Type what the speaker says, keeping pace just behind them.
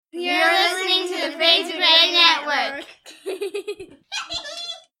You're listening to the Fade to Gray Network.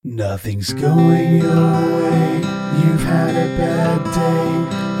 Nothing's going your way. You've had a bad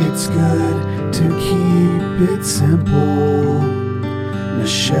day. It's good to keep it simple.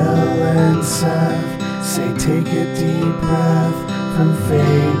 Michelle and Seth say take a deep breath from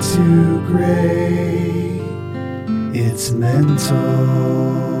fade to gray. It's mental.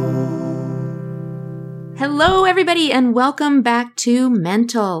 Hello, everybody, and welcome back to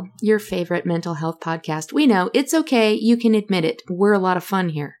Mental, your favorite mental health podcast. We know it's okay. You can admit it. We're a lot of fun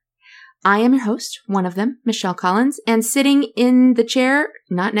here. I am your host, one of them, Michelle Collins, and sitting in the chair,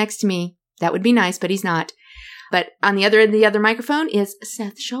 not next to me. That would be nice, but he's not. But on the other end of the other microphone is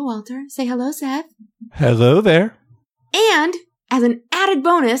Seth Showalter. Say hello, Seth. Hello there. And as an added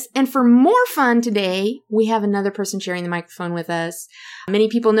bonus, and for more fun today, we have another person sharing the microphone with us. Many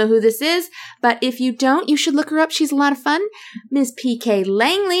people know who this is, but if you don't, you should look her up. She's a lot of fun. Ms. PK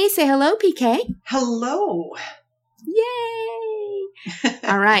Langley. Say hello, PK. Hello. Yay!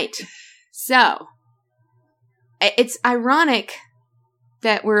 All right. So, it's ironic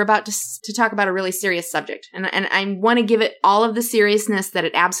that we're about to talk about a really serious subject. And I want to give it all of the seriousness that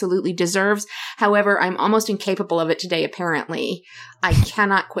it absolutely deserves. However, I'm almost incapable of it today, apparently. I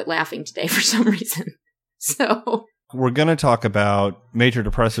cannot quit laughing today for some reason. So we're going to talk about major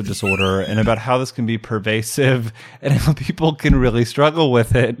depressive disorder and about how this can be pervasive and how people can really struggle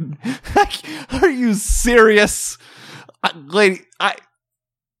with it. Are you serious? Lady,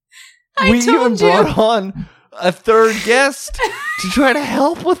 we even brought on a third guest to try to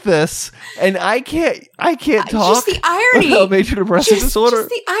help with this, and I can't talk just the irony about major depressive disorder. Just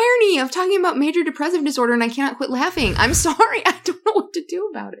the irony of talking about major depressive disorder, and I cannot quit laughing. I'm sorry. I don't know what to do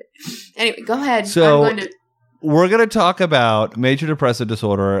about it. Anyway, go ahead. So we're going to talk about major depressive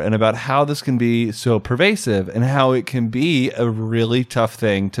disorder and about how this can be so pervasive and how it can be a really tough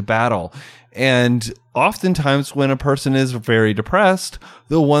thing to battle. And oftentimes when a person is very depressed,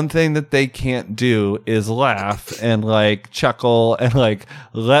 the one thing that they can't do is laugh and chuckle and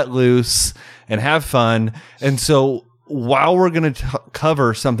let loose and have fun. And so while we're going to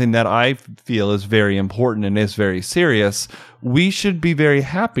cover something that I feel is very important and is very serious, we should be very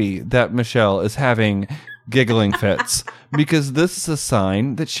happy that Michelle is having giggling fits because this is a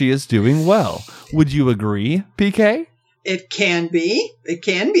sign that she is doing well. Would you agree, PK? It can be. It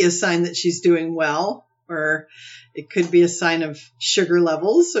can be a sign that she's doing well, or it could be a sign of sugar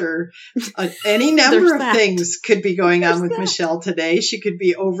levels, or any number of things could be going on with Michelle today. She could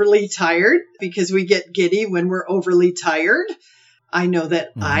be overly tired because we get giddy when we're overly tired. I know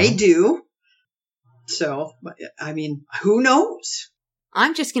that I do. So, I mean, who knows?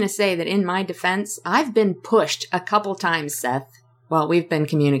 I'm just going to say that in my defense, I've been pushed a couple times, Seth, while we've been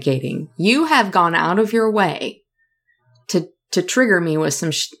communicating. You have gone out of your way to trigger me with some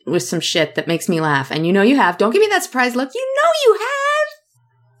shit that makes me laugh. And you know you have. Don't give me that surprise look. You know you have.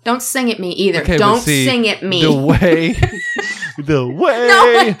 Don't sing at me either. Okay, don't sing at me. The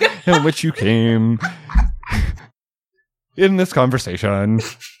way in which you came in this conversation.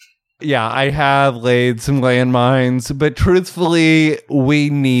 Yeah, I have laid some landmines, but truthfully, we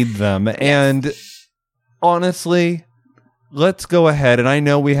need them. Yes. And honestly, let's go ahead. And I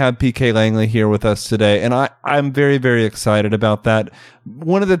know we have PK Langley here with us today, and I'm very, very excited about that.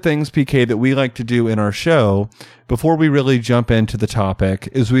 One of the things, PK, that we like to do in our show, before we really jump into the topic,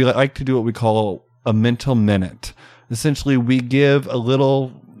 is we like to do what we call a mental minute. Essentially, we give a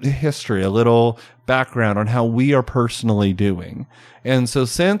little history, a little background on how we are personally doing. And so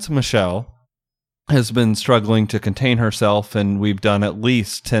since Michelle has been struggling to contain herself, and we've done at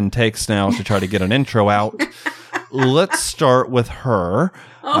least 10 takes now to try to get an intro out, let's start with her.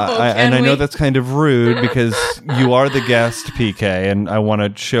 And I know that's kind of rude because you are the guest, PK, and I want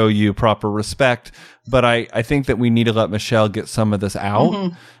to show you proper respect. But I think that we need to let Michelle get some of this out.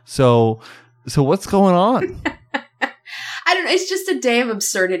 Mm-hmm. So what's going on? I don't know. It's just a day of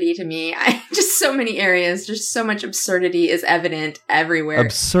absurdity to me. Just so many areas. Just so much absurdity is evident everywhere.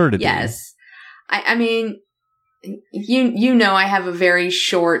 Absurdity. Yes. I mean, you know, I have a very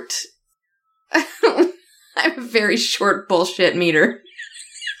short, bullshit meter.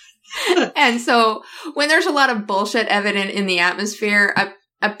 And so when there's a lot of bullshit evident in the atmosphere,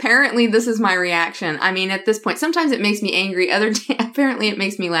 apparently this is my reaction. I mean, at this point, sometimes it makes me angry. Apparently it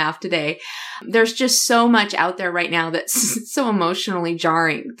makes me laugh today. There's just so much out there right now that's so emotionally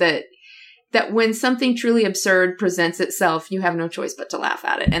jarring that when something truly absurd presents itself, you have no choice but to laugh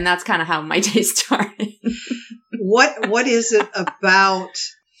at it. And that's kind of how my day started. What is it about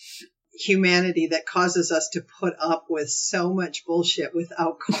humanity that causes us to put up with so much bullshit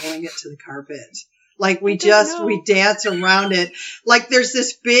without calling it to the carpet? Like we dance around it. Like there's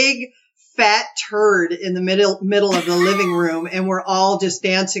this big fat turd in the middle of the living room, and we're all just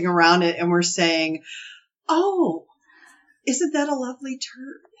dancing around it, and we're saying, "Oh, isn't that a lovely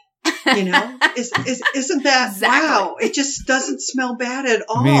turd?" You know, isn't that Exactly. wow? It just doesn't smell bad at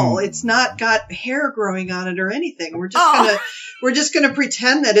all. It's not got hair growing on it or anything. We're just gonna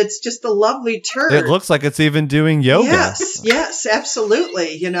pretend that it's just a lovely turd. It looks like it's even doing yoga. Yes,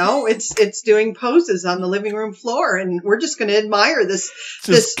 absolutely. You know, it's doing poses on the living room floor, and we're just going to admire this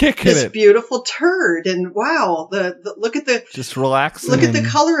beautiful turd. And wow, the look at the just relaxing. Look at the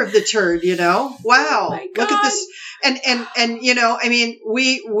color of the turd. You know, wow. Oh look at this. And you know, I mean,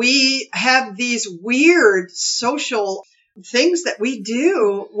 we have these weird social things that we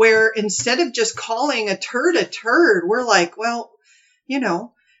do where instead of just calling a turd, we're like, well, you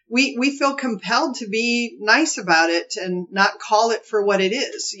know, we feel compelled to be nice about it and not call it for what it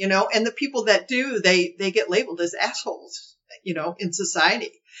is, you know, and the people that do, they get labeled as assholes, you know, in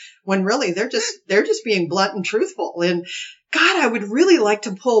society, when really they're just being blunt and truthful. And God, I would really like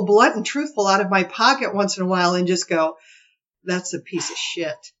to pull blunt and truthful out of my pocket once in a while and just go, that's a piece of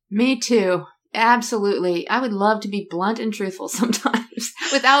shit. Me too. Absolutely. I would love to be blunt and truthful sometimes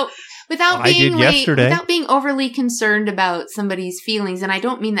without being overly concerned about somebody's feelings. And I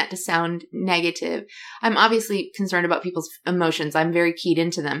don't mean that to sound negative. I'm obviously concerned about people's emotions. I'm very keyed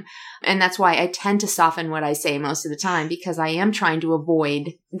into them. And that's why I tend to soften what I say most of the time, because I am trying to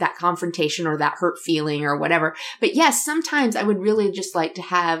avoid that confrontation or that hurt feeling or whatever. But yes, sometimes I would really just like to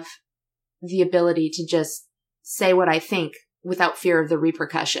have the ability to just say what I think without fear of the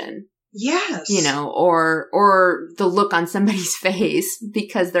repercussion. Yes. You know, or the look on somebody's face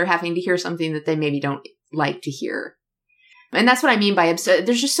because they're having to hear something that they maybe don't like to hear. And that's what I mean by absurd.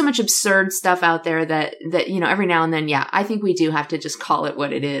 There's just so much absurd stuff out there that, you know, every now and then, yeah, I think we do have to just call it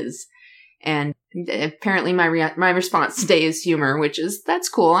what it is. And apparently my response today is humor, that's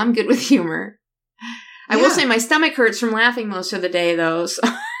cool. I'm good with humor. I will say my stomach hurts from laughing most of the day though. So.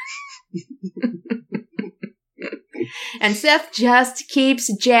 And Seth just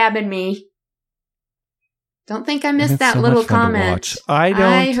keeps jabbing me. Don't think I missed that little comment.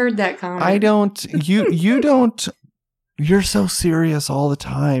 I heard that comment. I don't. You don't. You're so serious all the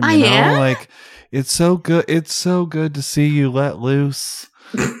time. I am. Like it's so good. It's so good to see you let loose.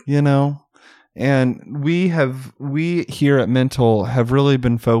 You know, and we here at Mental have really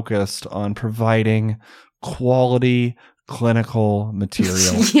been focused on providing quality clinical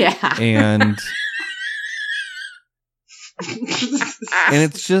material. Yeah, and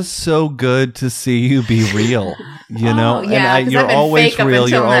it's just so good to see you be real, you know. Yeah, and you're always real.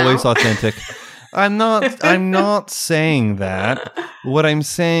 You're now. Always authentic. I'm not saying that. What I'm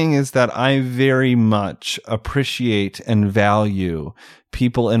saying is that I very much appreciate and value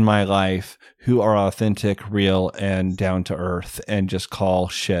people in my life who are authentic, real, and down to earth, and just call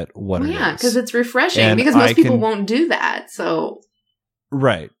shit what it is. Yeah, because it's refreshing. Because most people won't do that. So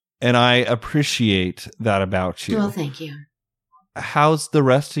right, and I appreciate that about you. Well, thank you. How's the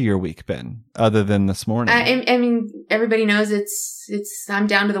rest of your week been, other than this morning? I mean, everybody knows it's. I'm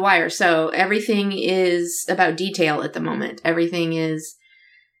down to the wire, so everything is about detail at the moment. Everything else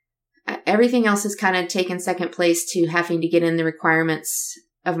has kind of taken second place to having to get in the requirements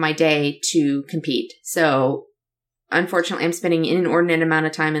of my day to compete. So, unfortunately, I'm spending an inordinate amount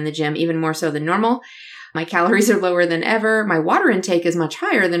of time in the gym, even more so than normal. My calories are lower than ever. My water intake is much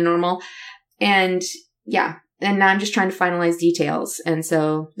higher than normal, and yeah. And now I'm just trying to finalize details. And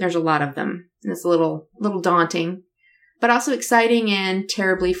so there's a lot of them. And it's a little daunting, but also exciting and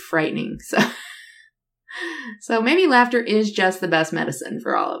terribly frightening. So maybe laughter is just the best medicine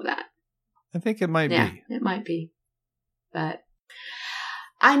for all of that. I think it might be. It might be. But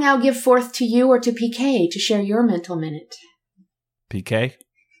I now give forth to you or to PK to share your mental minute. PK?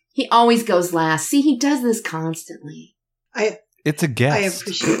 He always goes last. See, he does this constantly. It's a guess. I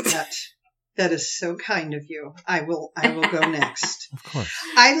appreciate that. That is so kind of you. I will go next. Of course.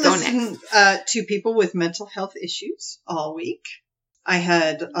 I listen to people with mental health issues all week. I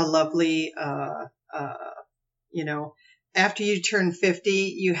had a lovely, you know, after you turn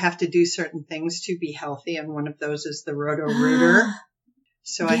 50, you have to do certain things to be healthy. And one of those is the Roto-Rooter.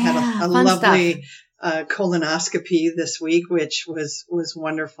 So I had a lovely colonoscopy this week, which was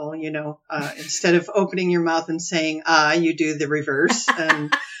wonderful. You know, instead of opening your mouth and saying, you do the reverse.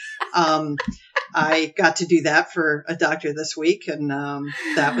 And I got to do that for a doctor this week, and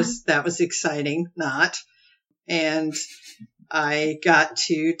that was exciting. And I got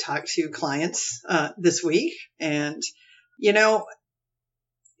to talk to clients this week, and you know,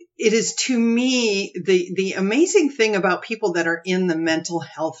 it is to me the amazing thing about people that are in the mental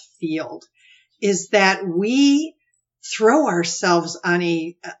health field is that we throw ourselves on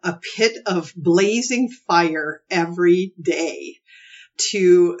a pit of blazing fire every day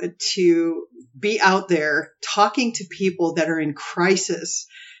to be out there talking to people that are in crisis,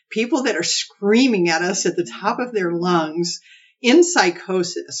 people that are screaming at us at the top of their lungs, in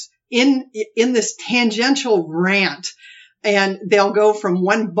psychosis, in this tangential rant. And they'll go from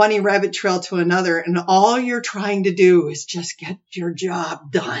one bunny rabbit trail to another. And all you're trying to do is just get your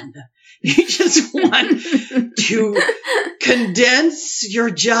job done. You just want to condense your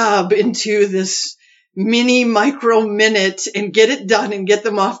job into this mini micro minute and get it done and get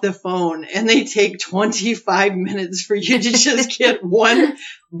them off the phone. And they take 25 minutes for you to just get one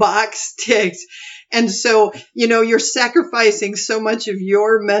box ticked. And so, you're sacrificing so much of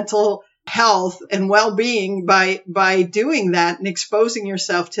your mental health and well-being by doing that and exposing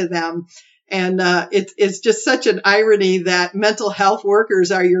yourself to them. And it's just such an irony that mental health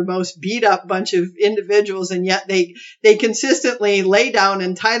workers are your most beat up bunch of individuals, and yet they consistently lay down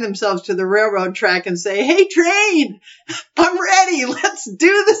and tie themselves to the railroad track and say, "Hey, train, I'm ready. Let's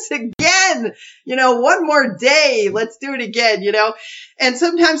do this again. One more day. Let's do it again." And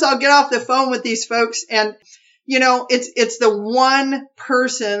sometimes I'll get off the phone with these folks, and it's the one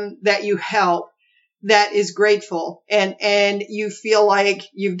person that you help that is grateful, and you feel like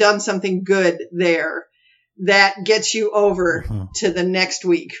you've done something good there that gets you over to the next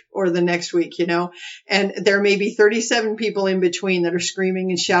week or the next week, and there may be 37 people in between that are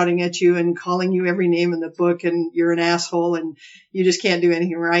screaming and shouting at you and calling you every name in the book, and you're an asshole and you just can't do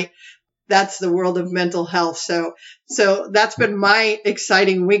anything right. That's the world of mental health. So that's been my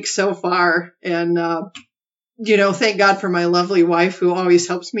exciting week so far. And, thank God for my lovely wife who always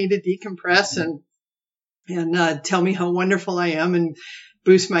helps me to decompress and tell me how wonderful I am and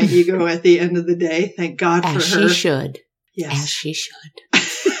boost my ego at the end of the day. Thank God for her. As she should. Yes. As she should.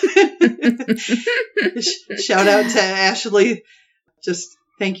 Shout out to Ashley. Just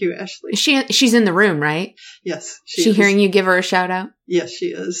thank you, Ashley. She's in the room, right? Yes. She is. Hearing you give her a shout out? Yes, she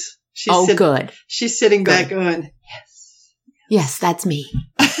is. Good. She's sitting back going, yes. Yes, that's me.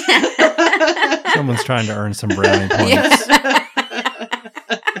 Someone's trying to earn some brownie points. Yes.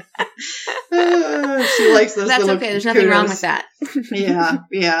 She likes those. That's little okay. There's nothing wrong kudos. with that.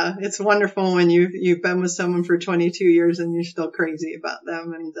 Yeah. It's wonderful when you've been with someone for 22 years and you're still crazy about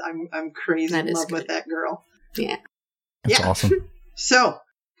them. And I'm crazy in love with that girl. Yeah. That's awesome. So,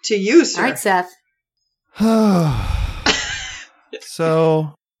 to you, sir. All right, Seth.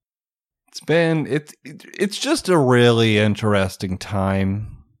 So it's just a really interesting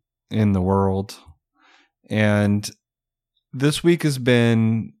time in the world, and this week it's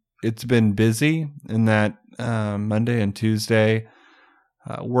been busy in that Monday and Tuesday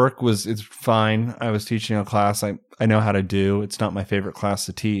work it's fine. I was teaching a class I know how to do. It's not my favorite class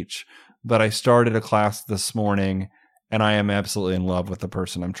to teach, but I started a class this morning and I am absolutely in love with the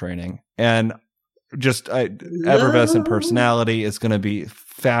person I'm training. And just effervescent personality is going to be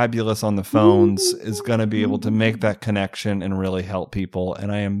fabulous on the phones, is going to be able to make that connection and really help people. And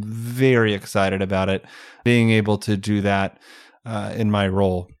I am very excited about it. Being able to do that in my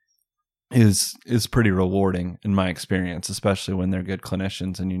role is pretty rewarding in my experience, especially when they're good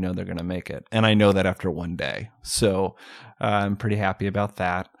clinicians and they're going to make it. And I know that after one day. So I'm pretty happy about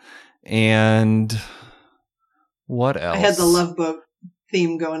that. And what else? I had the Love Boat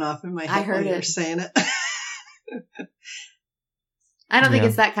theme going off in my head. I heard while it. saying it. I don't think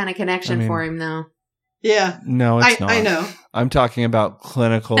it's that kind of connection for him, though. Yeah. No, it's not. I know. I'm talking about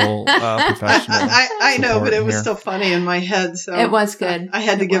clinical professional. I know, but it was here. still funny in my head. So It was good. I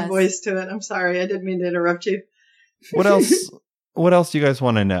had to give voice to it. I'm sorry. I didn't mean to interrupt you. What else? What else do you guys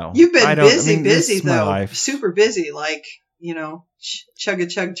want to know? You've been busy though. Life. Super busy. Like,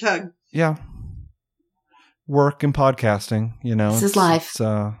 chug. Yeah. Work and podcasting, This is life. It's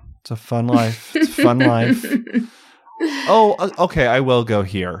a fun life. It's a fun life. Oh, okay. I will go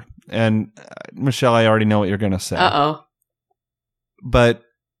here. And Michelle, I already know what you're going to say. Uh-oh. But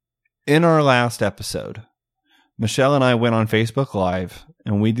in our last episode, Michelle and I went on Facebook Live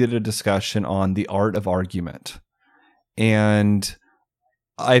and we did a discussion on the art of argument. And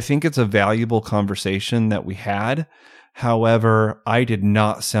I think it's a valuable conversation that we had. However, I did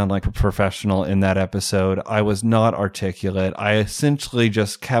not sound like a professional in that episode. I was not articulate. I essentially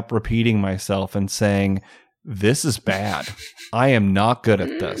just kept repeating myself and saying, this is bad. I am not good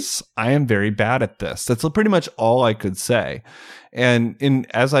at this. I am very bad at this. That's pretty much all I could say. And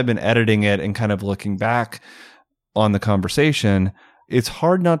as I've been editing it and kind of looking back on the conversation, it's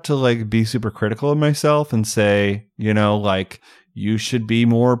hard not to be super critical of myself and say, you should be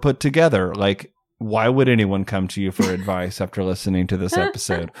more put together. Why would anyone come to you for advice after listening to this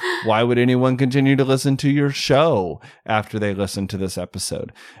episode? Why would anyone continue to listen to your show after they listen to this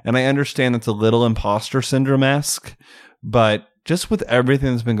episode? And I understand it's a little imposter syndrome-esque, but just with everything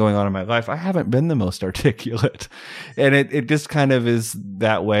that's been going on in my life, I haven't been the most articulate. And it just kind of is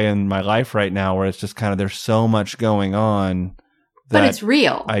that way in my life right now, where it's just kind of, there's so much going on. But it's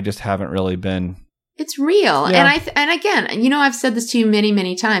real. I just haven't really been. It's real. Yeah. And again, you know, I've said this to you many,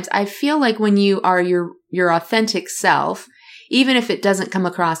 many times. I feel like when you are your authentic self, even if it doesn't come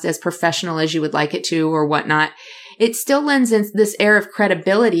across as professional as you would like it to or whatnot, it still lends in this air of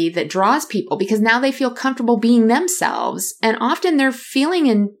credibility that draws people, because now they feel comfortable being themselves, and often they're feeling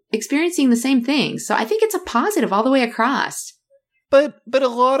and experiencing the same things. So I think it's a positive all the way across. But a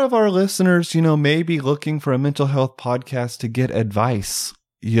lot of our listeners, you know, may be looking for a mental health podcast to get advice,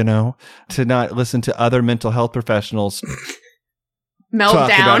 you know, to not listen to other mental health professionals talk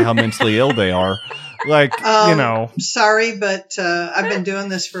about how mentally ill they are. Like, you know. Sorry, but I've been doing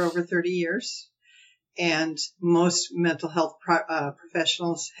this for over 30 years. And most mental health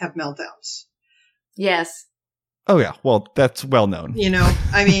professionals have meltdowns. Yes. Oh, yeah. Well, that's well known. You know,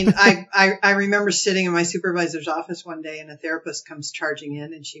 I mean, I remember sitting in my supervisor's office one day, and a therapist comes charging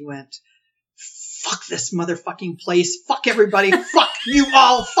in, and she went, "Fuck this motherfucking place. Fuck everybody. Fuck you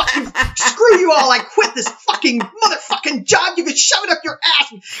all. Fucking screw you all. I quit this fucking motherfucking job. You can shove it up your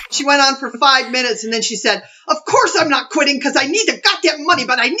ass." She went on for 5 minutes, and then she said, "Of course I'm not quitting because I need the goddamn money,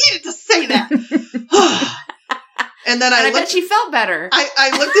 but I needed to say that." And then I bet she felt better.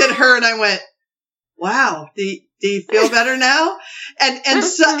 I looked at her and I went, "Wow, do you feel better now?" And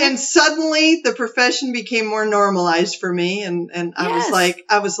suddenly the profession became more normalized for me, and I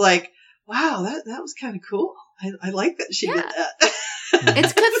was like, wow, that was kind of cool. I like that she did that.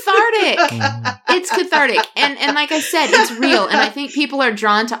 It's cathartic. It's cathartic. And like I said, it's real. And I think people are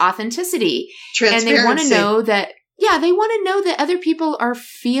drawn to authenticity. Transparency. And they want to know that, they want to know that other people are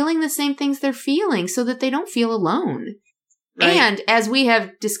feeling the same things they're feeling so that they don't feel alone. Right. And as we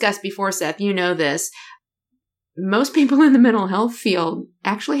have discussed before, Seth, you know this, most people in the mental health field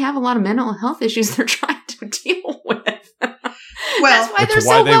actually have a lot of mental health issues they're trying to deal with. Well, that's why they're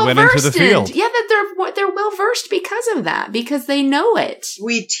so well versed. Yeah, that they're well versed because of that, because they know it.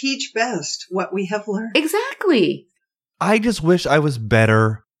 We teach best what we have learned. Exactly. I just wish I was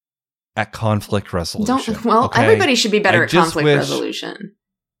better at conflict resolution. Everybody should be better at conflict resolution.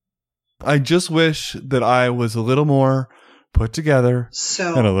 I just wish that I was a little more put together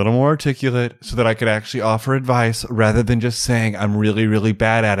and a little more articulate so that I could actually offer advice rather than just saying I'm really, really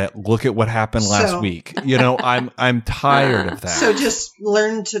bad at it. Look at what happened last week. You know, I'm tired of that. So just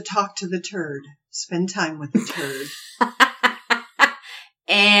learn to talk to the turd. Spend time with the turd.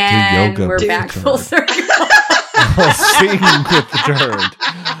 And we're back full circle. Sing with the turd.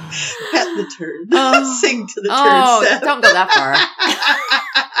 Pet the turd. Sing to the turd. Seth. Don't go that far.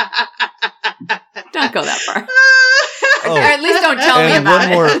 Don't go that far. Or at least don't tell me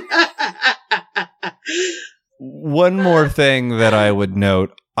about it. One more thing that I would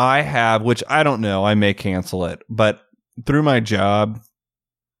note, I have, which I don't know, I may cancel it, but through my job,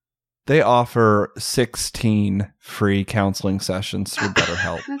 they offer 16 free counseling sessions through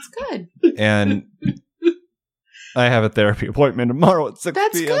BetterHelp. That's good. And I have a therapy appointment tomorrow at 6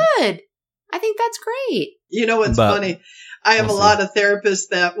 That's p.m. good. I think that's great. You know what's funny? I have a lot of therapists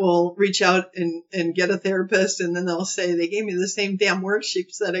that will reach out and get a therapist, and then they'll say they gave me the same damn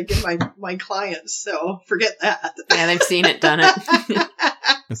worksheets that I give my clients. So forget that. Yeah, they've seen it, done it.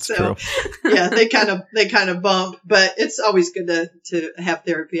 That's true. Yeah, they kind of bump, but it's always good to have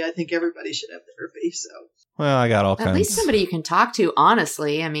therapy. I think everybody should have therapy. So. Well, I got all kinds. At least somebody you can talk to,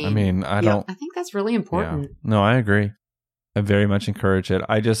 honestly. I mean, I don't. I think that's really important. Yeah. No, I agree. I very much encourage it.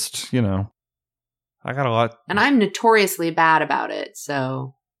 I just, I got a lot. And I'm notoriously bad about it,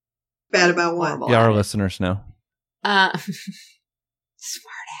 so. Bad about what? Yeah, our listeners know. Smart ass.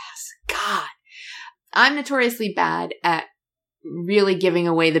 God. I'm notoriously bad at really giving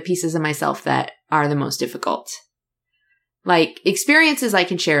away the pieces of myself that are the most difficult. Like, experiences I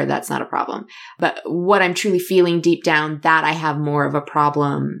can share, that's not a problem. But what I'm truly feeling deep down, that I have more of a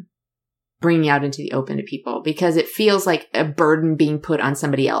problem bringing out into the open to people, because it feels like a burden being put on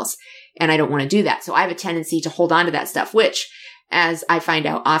somebody else. And I don't want to do that. So I have a tendency to hold on to that stuff, which, as I find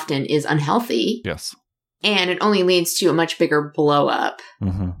out often, is unhealthy. Yes. And it only leads to a much bigger blow up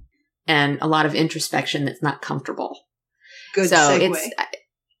and a lot of introspection that's not comfortable. Good so segue.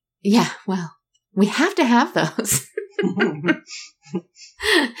 Well, we have to have those. And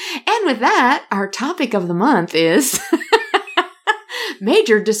with that, our topic of the month is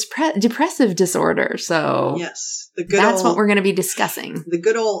major depressive disorder. So yes, that's what we're going to be discussing. The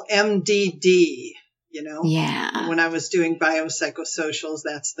good old MDD. Yeah. When I was doing biopsychosocials,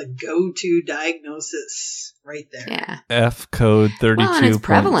 that's the go-to diagnosis right there. Yeah. F code 32.0. Well, and it's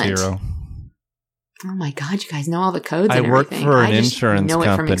prevalent. Oh my God, you guys know all the codes and everything. I work for an insurance company. I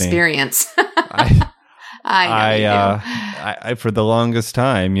know it from experience. I for the longest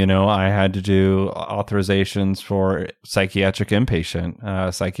time, I had to do authorizations for psychiatric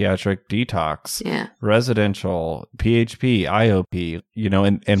inpatient, psychiatric detox, residential, PHP, IOP,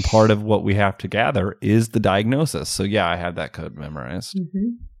 and part of what we have to gather is the diagnosis. So yeah, I had that code memorized.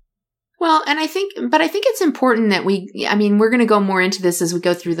 Mm-hmm. Well, and I think it's important that we're going to go more into this as we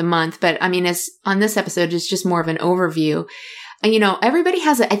go through the month, but as on this episode, it's just more of an overview. Everybody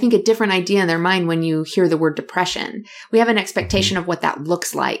has, I think, a different idea in their mind when you hear the word depression. We have an expectation of what that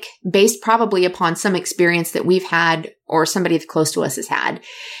looks like, based probably upon some experience that we've had or somebody that's close to us has had.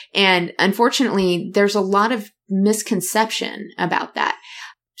 And unfortunately, there's a lot of misconception about that.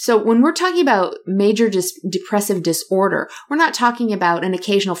 So when we're talking about major depressive disorder, we're not talking about an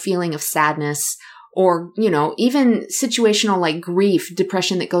occasional feeling of sadness or, even situational like grief,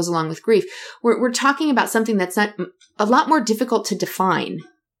 depression that goes along with grief. We're talking about something that's not a lot more difficult to define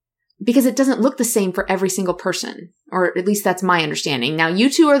because it doesn't look the same for every single person, or at least that's my understanding. Now, you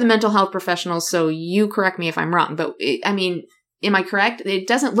two are the mental health professionals, so you correct me if I'm wrong, but am I correct? It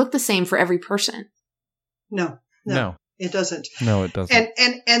doesn't look the same for every person. No. It doesn't. No, it doesn't.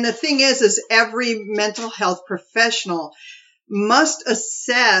 And the thing is every mental health professional must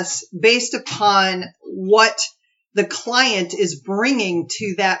assess based upon what the client is bringing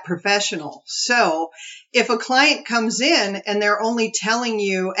to that professional. So if a client comes in and they're only telling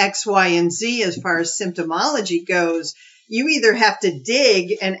you X, Y, and Z as far as symptomology goes, you either have to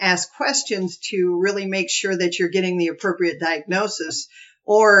dig and ask questions to really make sure that you're getting the appropriate diagnosis.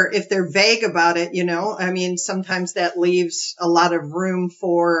 Or if they're vague about it, sometimes that leaves a lot of room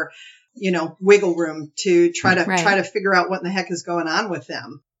for, wiggle room to try to figure out what in the heck is going on with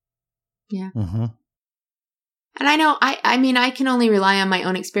them. Yeah. Mm-hmm. And I know, I can only rely on my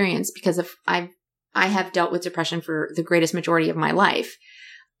own experience because I have dealt with depression for the greatest majority of my life.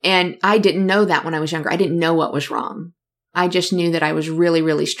 And I didn't know that when I was younger. I didn't know what was wrong. I just knew that I was really,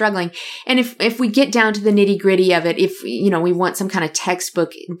 really struggling. And if we get down to the nitty gritty of it, if, we want some kind of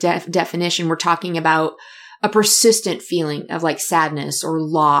textbook definition, we're talking about a persistent feeling of like sadness or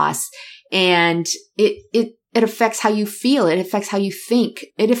loss. And it affects how you feel. It affects how you think.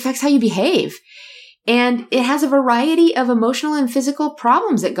 It affects how you behave. And it has a variety of emotional and physical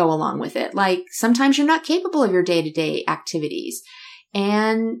problems that go along with it. Like sometimes you're not capable of your day-to-day activities.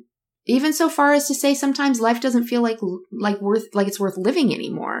 And even so far as to say sometimes life doesn't feel like it's worth living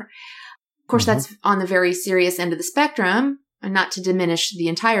anymore. Of course, that's on the very serious end of the spectrum, and not to diminish the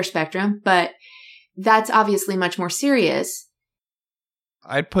entire spectrum, but that's obviously much more serious.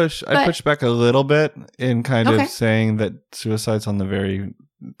 I'd push back a little bit in kind of saying that suicide's on the very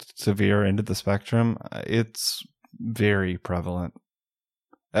severe end of the spectrum. It's very prevalent.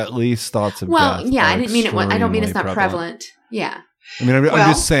 At least thoughts of death. Well, yeah, I didn't mean it. I don't mean it's not prevalent. Yeah. I mean,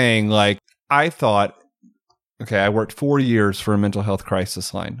 I'm just saying, like, I thought, I worked 4 years for a mental health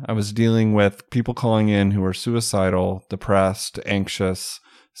crisis line. I was dealing with people calling in who were suicidal, depressed, anxious,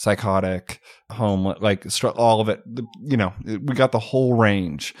 psychotic, homeless, like all of it. We got the whole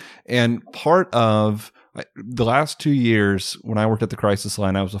range. And part of the last 2 years when I worked at the crisis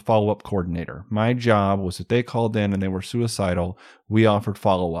line, I was a follow-up coordinator. My job was if they called in and they were suicidal, we offered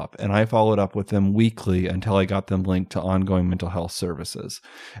follow-up, and I followed up with them weekly until I got them linked to ongoing mental health services.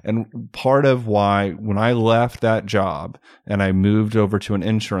 And part of why when I left that job and I moved over to an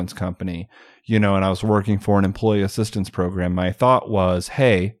insurance company, and I was working for an employee assistance program, my thought was,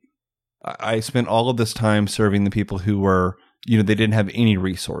 hey, I spent all of this time serving the people who were they didn't have any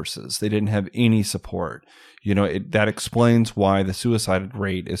resources. They didn't have any support. That explains why the suicide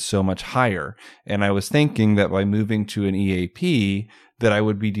rate is so much higher. And I was thinking that by moving to an EAP, that I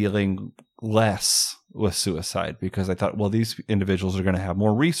would be dealing less with suicide because I thought, well, these individuals are going to have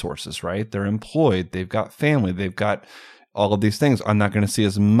more resources, right? They're employed. They've got family. They've got all of these things. I'm not going to see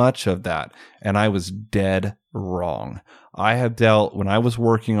as much of that. And I was dead wrong. I have dealt, when I was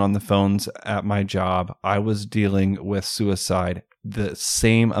working on the phones at my job, I was dealing with suicide the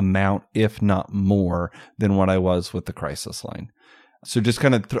same amount, if not more, than what I was with the crisis line. So just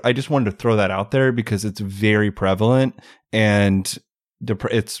kind of, I just wanted to throw that out there because it's very prevalent and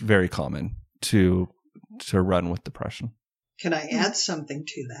it's very common to run with depression. Can I add something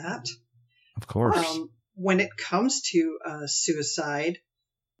to that? Of course. When it comes to suicide,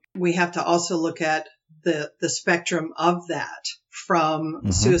 we have to also look at the spectrum of that,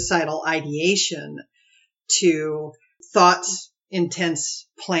 from suicidal ideation to thoughts, intents,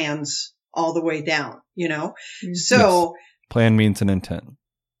 plans, all the way down, So plan means an intent.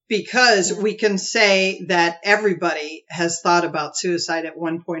 Because we can say that everybody has thought about suicide at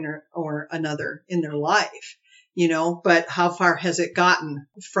one point or another in their life, but how far has it gotten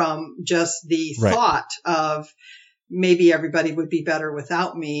from just the thought of maybe everybody would be better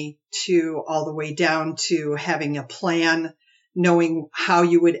without me to all the way down to having a plan, knowing how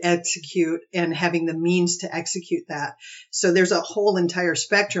you would execute and having the means to execute that. So there's a whole entire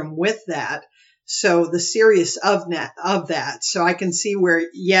spectrum with that. So the serious of that. So I can see where,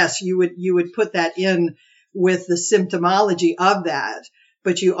 yes, you would put that in with the symptomology of that,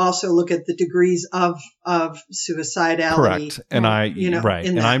 but you also look at the degrees of suicidality. Correct. And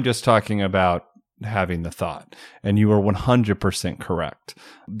I'm just talking about having the thought. And you are 100% correct.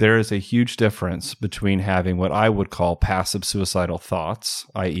 There is a huge difference between having what I would call passive suicidal thoughts,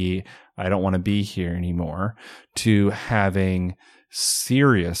 i.e., I don't want to be here anymore, to having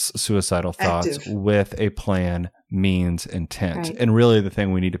serious suicidal thoughts with a plan, means, intent. Right. And really the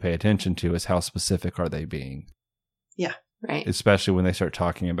thing we need to pay attention to is how specific are they being? Yeah. Right. Especially when they start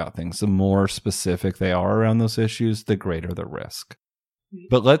talking about things. The more specific they are around those issues, the greater the risk.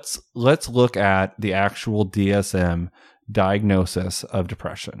 But let's look at the actual DSM diagnosis of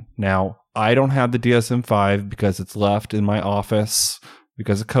depression. Now, I don't have the DSM-5 because it's left in my office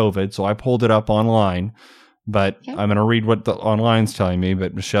because of COVID, so I pulled it up online. But I'm going to read what the online's telling me.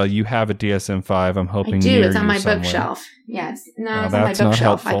 But Michelle, you have a DSM-5. I'm hoping I do. near It's on you my somewhere. bookshelf. Yes. No, Well, it's on my that's not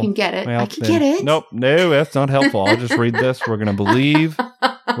bookshelf. helpful. I can get it. Well, I can get it. Nope. No, that's not helpful. I'll just read this. We're going to believe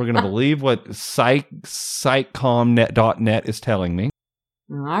what psychcomnet.net is telling me.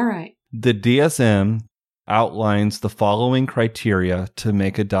 All right. The DSM outlines the following criteria to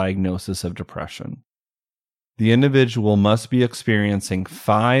make a diagnosis of depression. The individual must be experiencing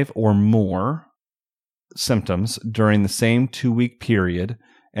 5 or more symptoms during the same 2-week period,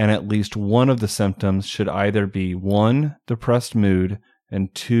 and at least one of the symptoms should either be 1, depressed mood,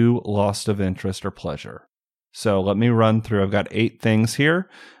 and 2, loss of interest or pleasure. So let me run through. I've got 8 things here.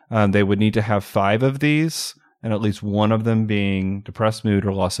 They would need to have 5 of these, and at least one of them being depressed mood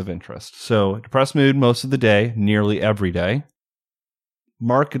or loss of interest. So depressed mood most of the day, nearly every day.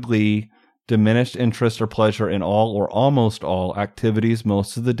 Markedly diminished interest or pleasure in all or almost all activities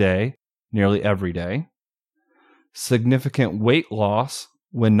most of the day, nearly every day. Significant weight loss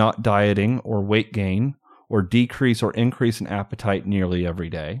when not dieting, or weight gain, or decrease or increase in appetite nearly every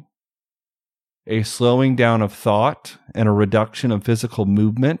day. A slowing down of thought and a reduction of physical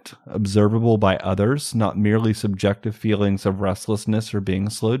movement observable by others, not merely subjective feelings of restlessness or being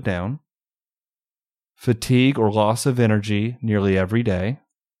slowed down. Fatigue or loss of energy nearly every day.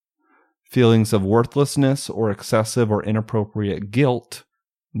 Feelings of worthlessness or excessive or inappropriate guilt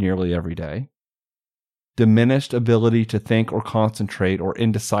nearly every day. Diminished ability to think or concentrate or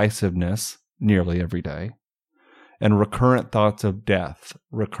indecisiveness nearly every day. And recurrent thoughts of death,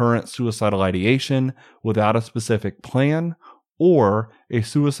 recurrent suicidal ideation without a specific plan or a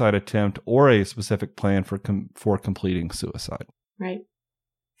suicide attempt or a specific plan for completing suicide. Right.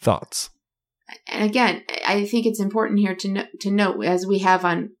 Thoughts? And again, I think it's important here to note, as we have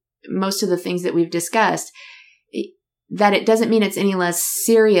on most of the things that we've discussed, that it doesn't mean it's any less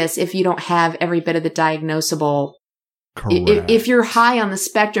serious if you don't have every bit of the diagnosable. Correct. If you're high on the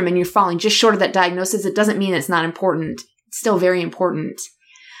spectrum and you're falling just short of that diagnosis, it doesn't mean it's not important. It's still very important.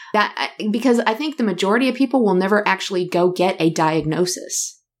 Because I think the majority of people will never actually go get a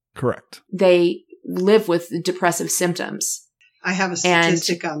diagnosis. Correct. They live with depressive symptoms. I have a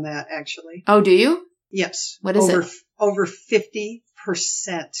statistic on that, actually. Oh, do you? Yes. What is it? Over 50%.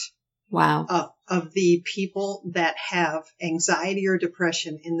 Wow. Of the people that have anxiety or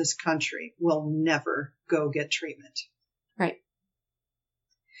depression in this country will never go get treatment. Right.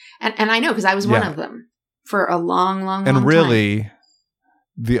 And I know, because I was one of them for a long time. And really,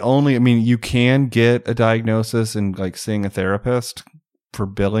 you can get a diagnosis and like seeing a therapist for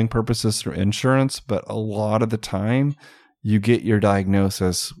billing purposes through insurance, but a lot of the time you get your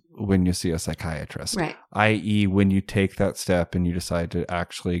diagnosis when you see a psychiatrist, right? I.e., when you take that step and you decide to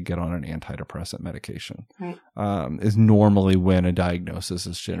actually get on an antidepressant medication, right? Is normally when a diagnosis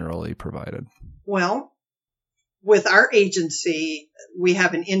is generally provided. Well, with our agency, we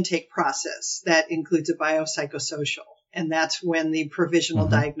have an intake process that includes a biopsychosocial, and that's when the provisional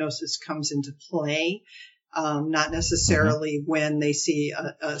diagnosis comes into play, not necessarily when they see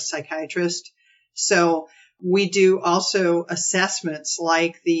a psychiatrist. So we do also assessments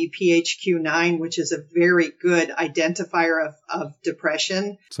like the PHQ-9, which is a very good identifier of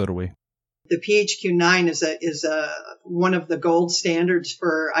depression. So do we. The PHQ-9 is one of the gold standards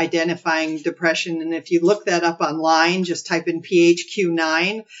for identifying depression. And if you look that up online, just type in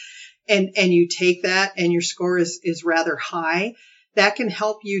PHQ-9 and you take that and your score is rather high, that can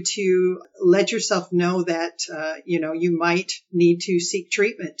help you to let yourself know that, you might need to seek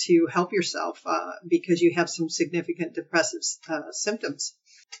treatment to help yourself, because you have some significant depressive symptoms.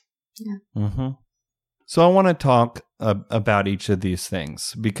 Yeah. Mm-hmm. So I want to talk about each of these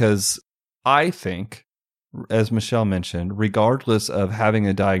things because I think, as Michelle mentioned, regardless of having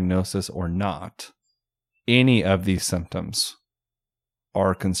a diagnosis or not, any of these symptoms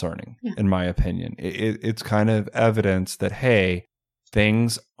are concerning, in my opinion. It's kind of evidence that, hey,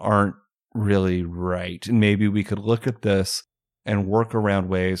 things aren't really right. And maybe we could look at this and work around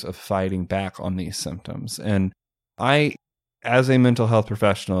ways of fighting back on these symptoms. And I, as a mental health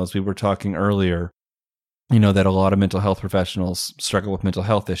professional, as we were talking earlier, that a lot of mental health professionals struggle with mental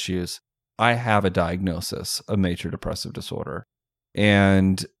health issues. I have a diagnosis of major depressive disorder.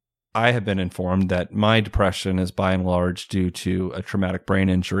 And I have been informed that my depression is by and large due to a traumatic brain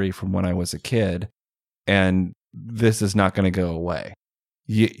injury from when I was a kid. And this is not going to go away.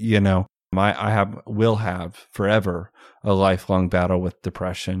 I will have forever a lifelong battle with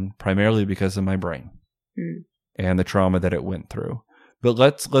depression, primarily because of my brain and the trauma that it went through. But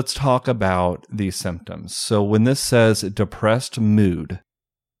let's talk about these symptoms. So when this says depressed mood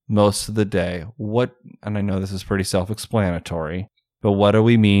most of the day, and I know this is pretty self-explanatory, but what do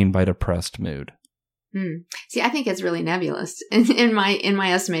we mean by depressed mood? See, I think it's really nebulous. In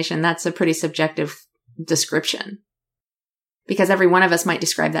my estimation, that's a pretty subjective description. Because every one of us might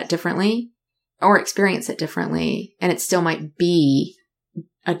describe that differently or experience it differently, and it still might be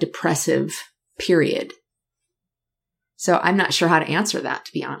a depressive period. So I'm not sure how to answer that,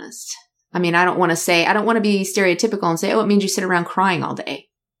 to be honest. I mean, I don't want to be stereotypical and say, oh, it means you sit around crying all day,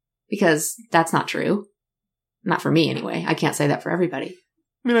 because that's not true. Not for me anyway. I can't say that for everybody.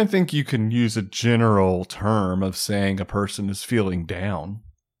 I mean, I think you can use a general term of saying a person is feeling down.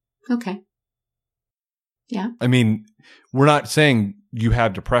 Okay. Yeah. I mean, we're not saying you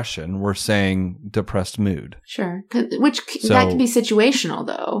have depression. We're saying depressed mood. Sure. That can be situational,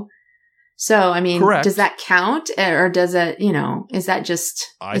 though. So, I mean, correct. Does that count? Or does it, is that just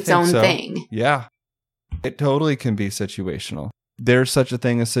its own thing? Yeah. It totally can be situational. There's such a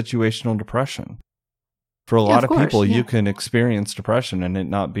thing as situational depression. For a lot of people, you can experience depression and it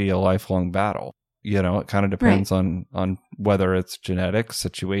not be a lifelong battle. It kind of depends on whether it's genetics,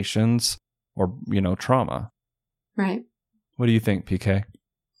 situations, or, trauma. Right. What do you think, PK?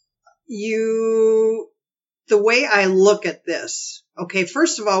 The way I look at this, okay,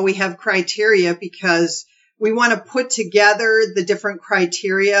 first of all, we have criteria because we want to put together the different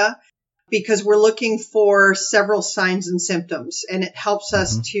criteria because we're looking for several signs and symptoms, and it helps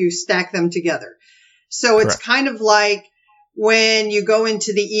us to stack them together. So it's kind of like when you go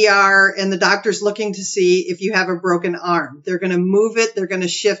into the ER and the doctor's looking to see if you have a broken arm. They're going to move it. They're going to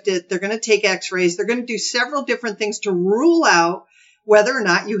shift it. They're going to take x-rays. They're going to do several different things to rule out whether or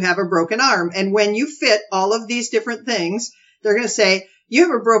not you have a broken arm. And when you fit all of these different things, they're going to say, you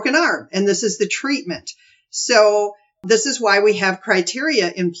have a broken arm, and this is the treatment. So this is why we have criteria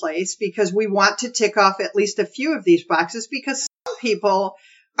in place, because we want to tick off at least a few of these boxes, because some people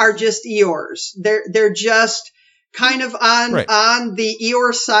are just Eeyores. They're just kind of on the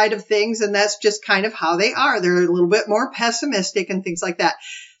Eeyore side of things, and that's just kind of how they are. They're a little bit more pessimistic and things like that.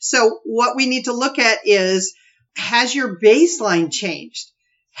 So what we need to look at is, has your baseline changed?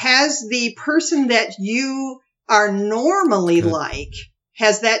 Has the person that you are normally like,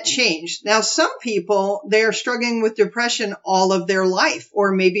 has that changed? Now, some people, they are struggling with depression all of their life,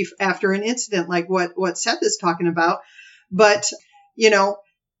 or maybe after an incident like what Seth is talking about. But,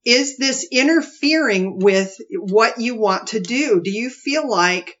 is this interfering with what you want to do? Do you feel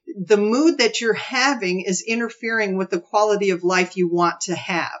like the mood that you're having is interfering with the quality of life you want to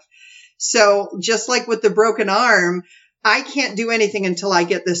have? So just like with the broken arm, I can't do anything until I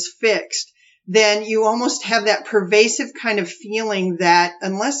get this fixed. Then you almost have that pervasive kind of feeling that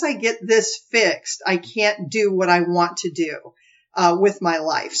unless I get this fixed, I can't do what I want to do with my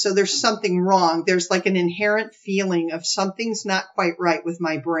life. So there's something wrong. There's like an inherent feeling of something's not quite right with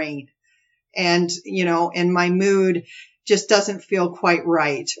my brain. And, and my mood just doesn't feel quite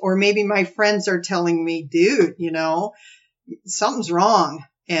right. Or maybe my friends are telling me, dude, something's wrong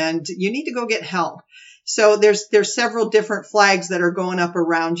and you need to go get help. So there's several different flags that are going up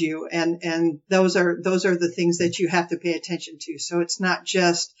around you. And those are the things that you have to pay attention to. So it's not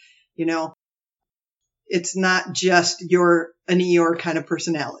just, it's not just an Eeyore kind of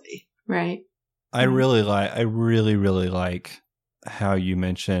personality. Right. I really like how you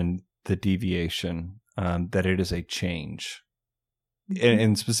mentioned the deviation, that it is a change.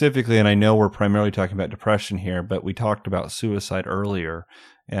 And specifically, and I know we're primarily talking about depression here, but we talked about suicide earlier.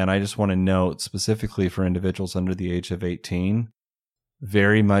 And I just want to note specifically for individuals under the age of 18,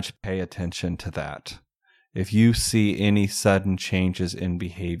 very much pay attention to that. If you see any sudden changes in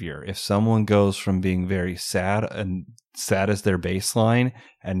behavior, if someone goes from being very sad and sad as their baseline,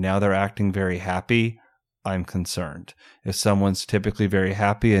 and now they're acting very happy, I'm concerned. If someone's typically very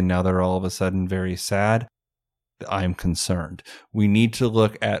happy and now they're all of a sudden very sad, I'm concerned. We need to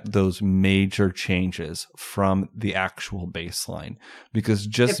look at those major changes from the actual baseline, because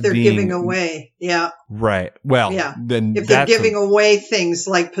just if they're giving away, right. Well, then if they're giving away things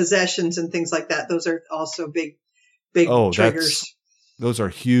like possessions and things like that, those are big triggers. Those are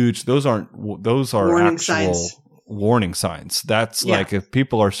huge. Those are warning actual signs. Warning signs. That's like if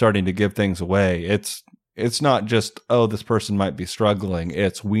people are starting to give things away, it's not just, oh, this person might be struggling.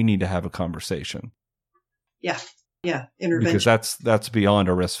 It's we need to have a conversation. Yeah, intervention. Because that's beyond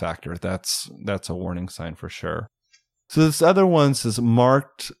a risk factor. That's a warning sign for sure. So this other one says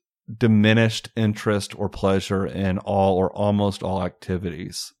marked diminished interest or pleasure in all or almost all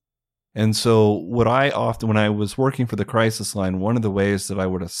activities. And so what I often, when I was working for the crisis line, one of the ways that I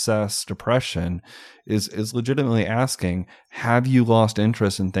would assess depression is legitimately asking, have you lost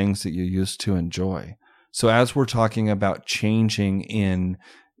interest in things that you used to enjoy? So as we're talking about changing in,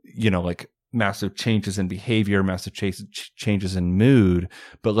 like massive changes in behavior, massive changes in mood,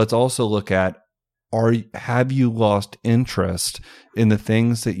 but let's also look at, have you lost interest in the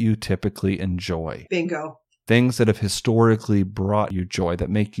things that you typically enjoy? Bingo. Things that have historically brought you joy, that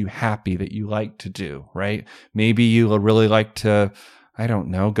make you happy, that you like to do, right? Maybe you really like to, I don't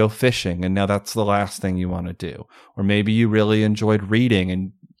know, go fishing, and now that's the last thing you want to do. Or maybe you really enjoyed reading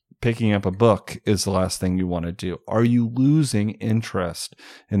and picking up a book is the last thing you want to do. Are you losing interest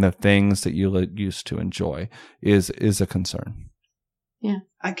in the things that you used to enjoy is a concern. Yeah.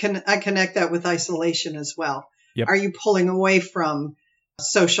 I connect that with isolation as well. Yep. Are you pulling away from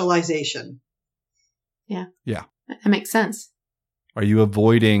socialization? Yeah. Yeah. That makes sense. Are you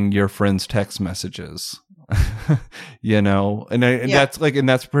avoiding your friends' text messages?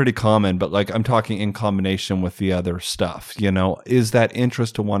 That's pretty common, but like I'm talking in combination with the other stuff, is that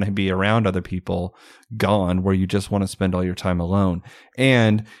interest to want to be around other people gone, where you just want to spend all your time alone?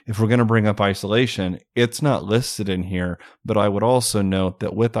 And if we're going to bring up isolation, it's not listed in here, but I would also note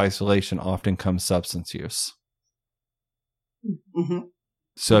that with isolation often comes substance use. Mm-hmm.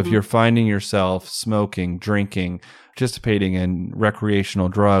 So if you're finding yourself smoking, drinking, participating in recreational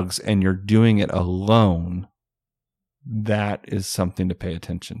drugs, and you're doing it alone, that is something to pay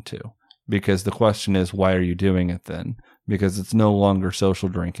attention to. Because the question is, why are you doing it then? Because it's no longer social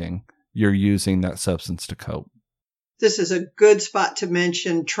drinking. You're using that substance to cope. This is a good spot to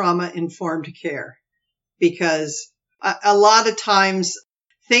mention trauma-informed care, because a lot of times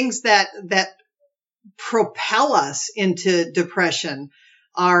things that propel us into depression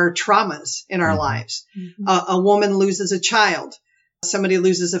are traumas in our lives. A woman loses a child. Somebody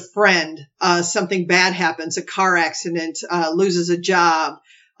loses a friend. Something bad happens, a car accident, loses a job.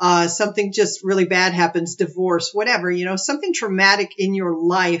 Something just really bad happens, divorce, whatever, something traumatic in your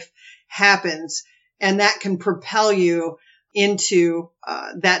life happens, and that can propel you into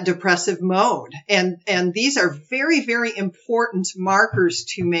that depressive mode. And these are very, very important markers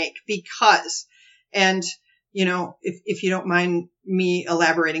to make, because, and if you don't mind me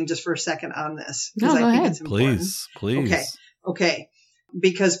elaborating just for a second on this, because go I think ahead. it's important. Please. Okay.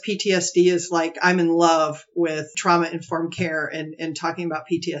 Because PTSD is like, I'm in love with trauma-informed care and talking about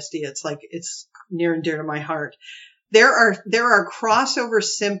PTSD. It's like, it's near and dear to my heart. There are crossover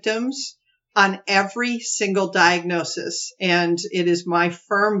symptoms on every single diagnosis. And it is my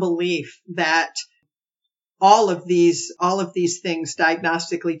firm belief that all of these things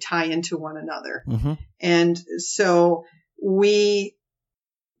diagnostically tie into one another. Mm-hmm. And so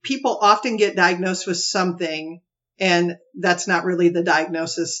people often get diagnosed with something, and that's not really the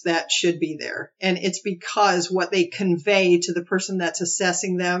diagnosis that should be there. And it's because what they convey to the person that's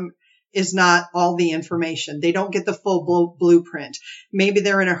assessing them is not all the information. They don't get the full blueprint. Maybe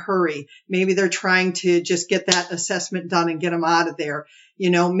they're in a hurry. Maybe they're trying to just get that assessment done and get them out of there.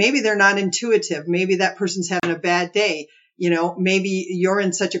 Maybe they're not intuitive. Maybe that person's having a bad day. Maybe you're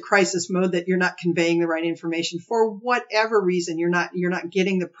in such a crisis mode that you're not conveying the right information for whatever reason. You're not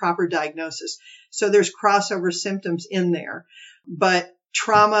getting the proper diagnosis. So there's crossover symptoms in there. But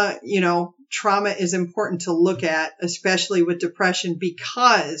trauma is important to look at, especially with depression,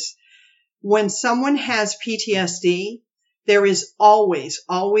 because when someone has PTSD, there is always,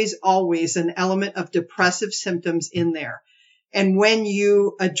 always, always an element of depressive symptoms in there. And when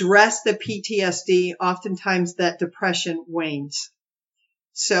you address the PTSD, oftentimes that depression wanes.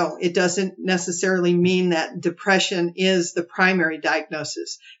 So it doesn't necessarily mean that depression is the primary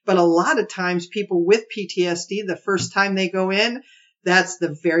diagnosis. But a lot of times people with PTSD, the first time they go in, that's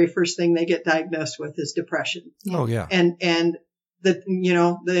the very first thing they get diagnosed with is depression. Oh, yeah. And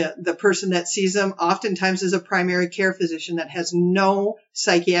the person that sees them oftentimes is a primary care physician that has no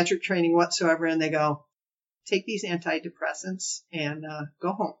psychiatric training whatsoever. And they go, take these antidepressants and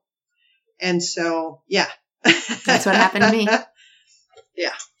go home. And so, yeah. That's what happened to me.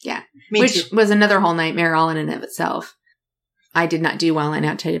 Yeah. Yeah. Which was another whole nightmare all in and of itself. I did not do well on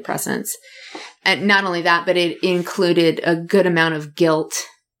antidepressants. And not only that, but it included a good amount of guilt,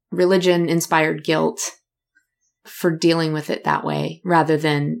 religion-inspired guilt for dealing with it that way rather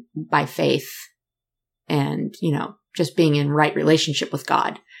than by faith and, just being in right relationship with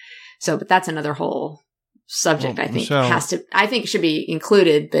God. So, but that's another whole subject, I think Michelle, I think should be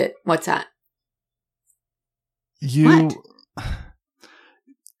included, but what's that?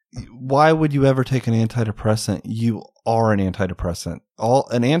 Why would you ever take an antidepressant? You are an antidepressant.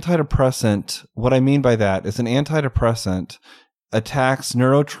 An antidepressant, what I mean by that is an antidepressant attacks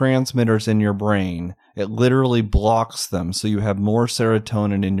neurotransmitters in your brain. It literally blocks them so you have more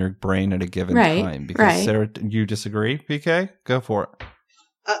serotonin in your brain at a given time. Because you disagree, PK? Go for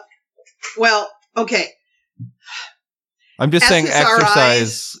it. Well, okay. I'm just saying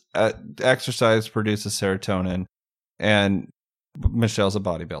SSRIs. exercise produces serotonin, and Michelle's a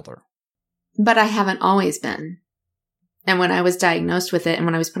bodybuilder. But I haven't always been. And when I was diagnosed with it and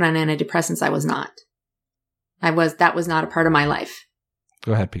when I was put on antidepressants, I was not. That was not a part of my life.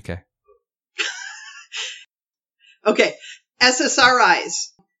 Go ahead, PK. Okay.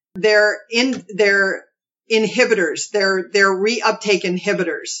 SSRIs. They're inhibitors. They're reuptake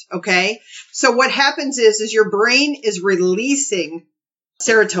inhibitors. Okay. So what happens is your brain is releasing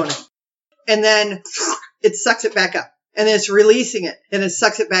serotonin and then it sucks it back up. And it's releasing it and it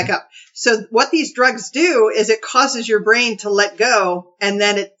sucks it back up. So what these drugs do is it causes your brain to let go and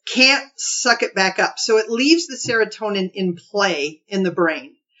then it can't suck it back up. So it leaves the serotonin in play in the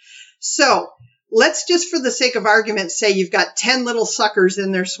brain. So let's just for the sake of argument say you've got 10 little suckers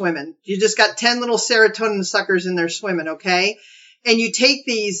in there swimming. You just got 10 little serotonin suckers in there swimming. Okay. And you take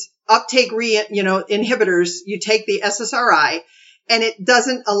these uptake inhibitors, you take the SSRI and it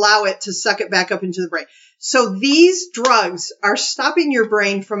doesn't allow it to suck it back up into the brain. So these drugs are stopping your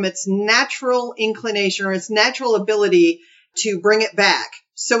brain from its natural inclination or its natural ability to bring it back.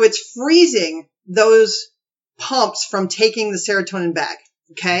 So it's freezing those pumps from taking the serotonin back.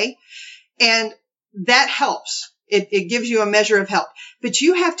 Okay. And that helps. It gives you a measure of help, but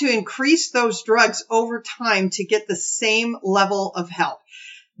you have to increase those drugs over time to get the same level of help.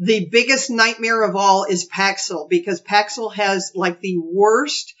 The biggest nightmare of all is Paxil because Paxil has like the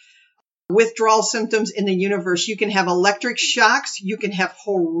worst withdrawal symptoms in the universe. You can have electric shocks. You can have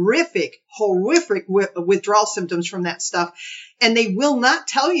horrific withdrawal symptoms from that stuff. And they will not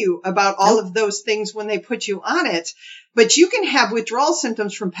tell you about all of those things when they put you on it. But you can have withdrawal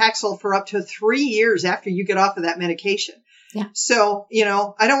symptoms from Paxil for up to 3 years after you get off of that medication. Yeah. So,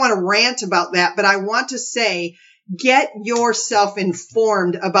 I don't want to rant about that, but I want to say, get yourself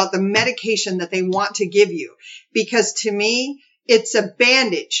informed about the medication that they want to give you. Because to me, it's a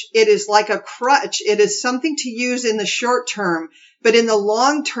bandage. It is like a crutch. It is something to use in the short term, but in the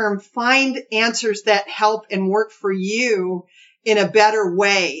long term, find answers that help and work for you in a better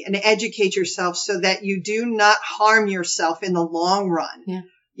way and educate yourself so that you do not harm yourself in the long run.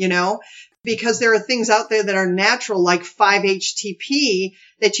 Yeah. Because there are things out there that are natural, like 5-HTP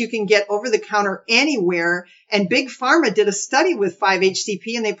that you can get over the counter anywhere. And Big Pharma did a study with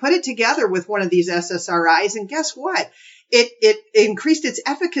 5-HTP and they put it together with one of these SSRIs. And guess what? It increased its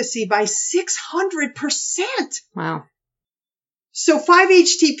efficacy by 600%. Wow. So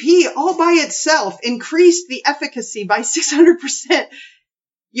 5-HTP all by itself increased the efficacy by 600%.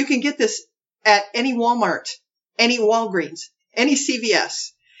 You can get this at any Walmart, any Walgreens, any CVS.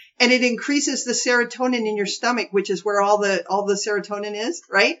 And it increases the serotonin in your stomach, which is where all the serotonin is,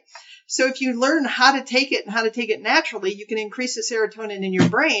 right? So if you learn how to take it and how to take it naturally, you can increase the serotonin in your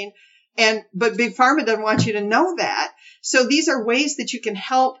brain. But Big Pharma doesn't want you to know that. So these are ways that you can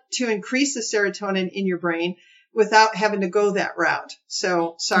help to increase the serotonin in your brain without having to go that route.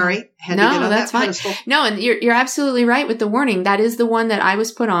 So sorry, had to get on that's that fine. pedestal. No, and you're absolutely right with the warning. That is the one that I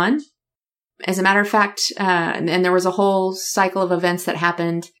was put on. As a matter of fact, and there was a whole cycle of events that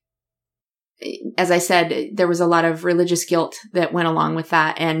happened. As I said, there was a lot of religious guilt that went along with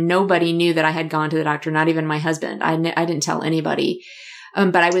that, and nobody knew that I had gone to the doctor, not even my husband. I didn't tell anybody.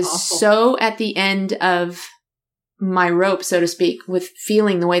 But I was so at the end of my rope, so to speak, with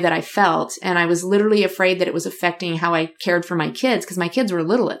feeling the way that I felt. And I was literally afraid that it was affecting how I cared for my kids, because my kids were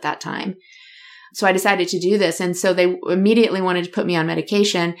little at that time. So I decided to do this. And so they immediately wanted to put me on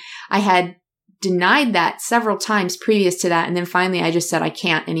medication. I had denied that several times previous to that. And then finally I just said, I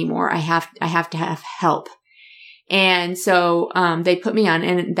can't anymore. I have to have help. And so they put me on,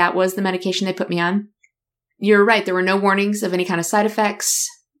 and that was the medication they put me on. You're right. There were no warnings of any kind of side effects.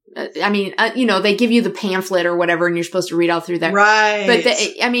 They give you the pamphlet or whatever, and you're supposed to read all through that. Right. But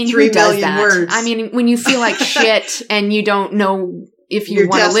 3 who does million that? words. I mean, when you feel like shit and you don't know if you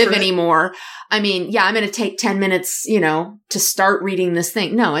want to live anymore, I'm going to take 10 minutes, to start reading this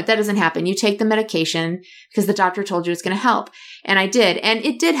thing. No, that doesn't happen. You take the medication because the doctor told you it's going to help. And I did. And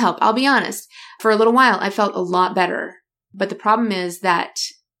it did help. I'll be honest. For a little while, I felt a lot better. But the problem is that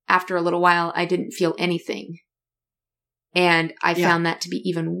after a little while, I didn't feel anything. And I found that to be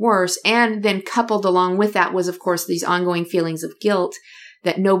even worse. And then coupled along with that was, of course, these ongoing feelings of guilt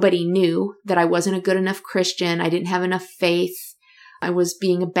that nobody knew, that I wasn't a good enough Christian. I didn't have enough faith. I was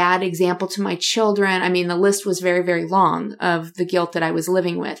being a bad example to my children. I mean, the list was very, very long of the guilt that I was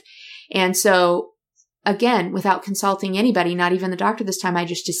living with. And so, again, without consulting anybody, not even the doctor this time, I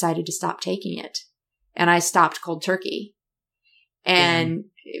just decided to stop taking it. And I stopped cold turkey. And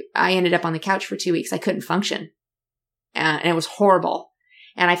I ended up on the couch for 2 weeks. I couldn't function. And it was horrible.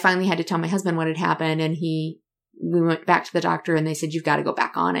 And I finally had to tell my husband what had happened. And we went back to the doctor, and they said, you've got to go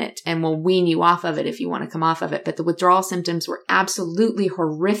back on it, and we'll wean you off of it if you want to come off of it. But the withdrawal symptoms were absolutely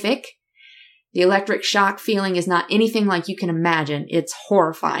horrific. The electric shock feeling is not anything like you can imagine. It's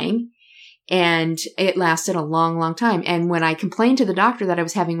horrifying. And it lasted a long, long time. And when I complained to the doctor that I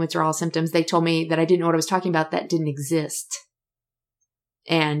was having withdrawal symptoms, they told me that I didn't know what I was talking about. That didn't exist.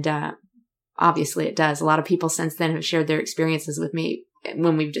 And, obviously it does. A lot of people since then have shared their experiences with me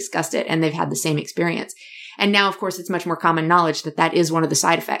when we've discussed it, and they've had the same experience. And now, of course, it's much more common knowledge that that is one of the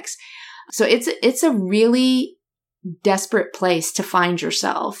side effects. So it's a really desperate place to find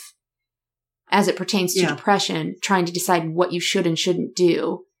yourself as it pertains to depression, trying to decide what you should and shouldn't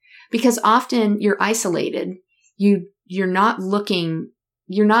do. Because often you're isolated. You're not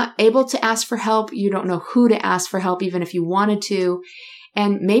able to ask for help. You don't know who to ask for help, even if you wanted to.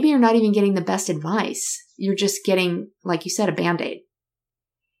 And maybe you're not even getting the best advice. You're just getting, like you said, a Band-Aid.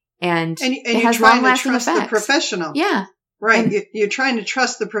 And it has long-lasting effects. The professional. Yeah. Right. You're trying to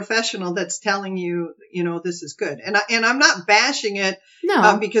trust the professional that's telling you, this is good. And I'm not bashing it.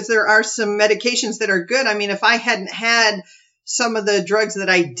 No. Because there are some medications that are good. I mean, if I hadn't had some of the drugs that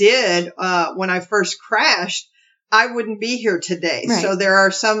I did when I first crashed, I wouldn't be here today. Right. So there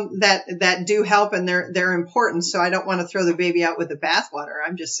are some that do help, and they're important. So I don't want to throw the baby out with the bathwater.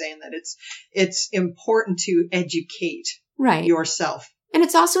 I'm just saying that it's important to educate yourself. And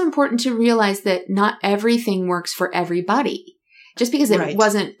it's also important to realize that not everything works for everybody. Just because it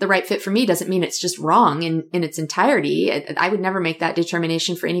wasn't the right fit for me doesn't mean it's just wrong in its entirety. I would never make that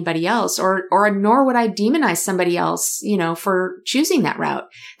determination for anybody else, or nor would I demonize somebody else, for choosing that route.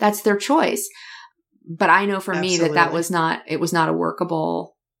 That's their choice. But I know for me that was not a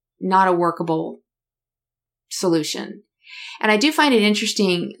workable solution. And I do find it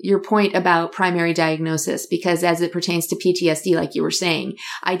interesting, your point about primary diagnosis, because as it pertains to PTSD, like you were saying,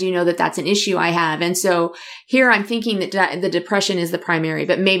 I do know that that's an issue I have. And so here I'm thinking that the depression is the primary,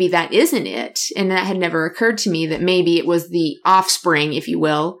 but maybe that isn't it. And that had never occurred to me, that maybe it was the offspring, if you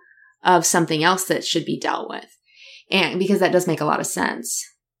will, of something else that should be dealt with. And because that does make a lot of sense.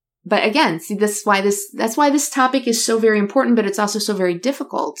 But again, see, that's why this topic is so very important, but it's also so very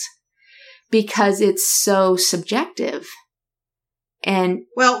difficult because it's so subjective. And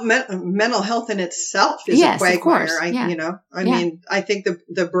mental health in itself is a quagmire. Of course. I mean, I think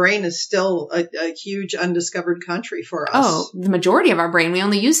the brain is still a huge undiscovered country for us. Oh, the majority of our brain, we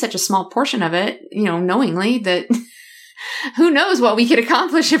only use such a small portion of it, knowingly, that who knows what we could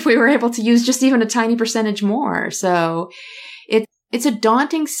accomplish if we were able to use just even a tiny percentage more. So it's a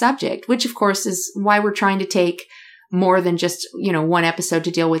daunting subject, which of course is why we're trying to take more than just, one episode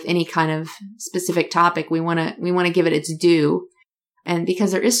to deal with any kind of specific topic. We want to give it its due. And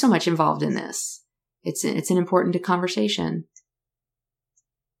because there is so much involved in this, it's an important conversation.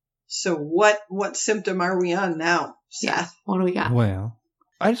 So what symptom are we on now, Seth? Yeah. What do we got? Well,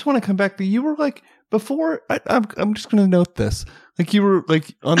 I just want to come back to, you were like, before, I'm just going to note this. Like, you were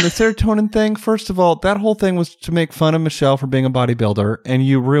like on the serotonin thing. First of all, that whole thing was to make fun of Michelle for being a bodybuilder, and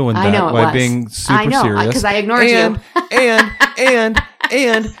you ruined that by being super serious. Because I ignored you.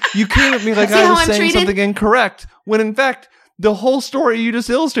 And you came at me like I was saying something incorrect, when in fact, the whole story you just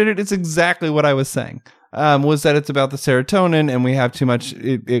illustrated, it's exactly what I was saying. Was that it's about the serotonin, and we have too much,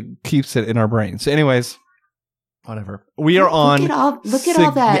 it keeps it in our brains. So anyways, Whatever. We are on. Look at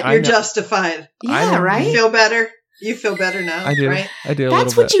all that. You're justified. Yeah, right? You feel better? You feel better now, I do. right? I do.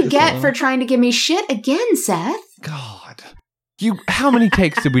 That's what you get for trying to give me shit again, Seth. God. How many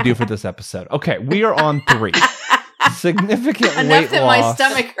takes did we do for this episode? Okay, we are on 3. Significant Enough weight that loss. my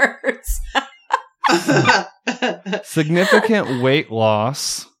stomach hurts. Significant weight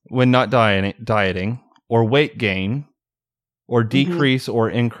loss when not dieting, or weight gain, or decrease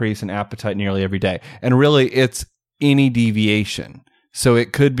or increase in appetite nearly every day. And really, it's any deviation. So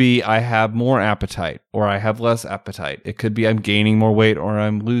it could be I have more appetite or I have less appetite. It could be I'm gaining more weight or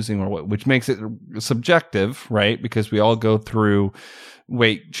I'm losing more weight, which makes it subjective, right? Because we all go through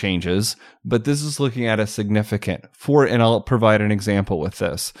weight changes. But this is looking at a significant and I'll provide an example with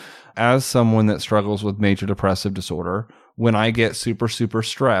this. As someone that struggles with major depressive disorder, when I get super, super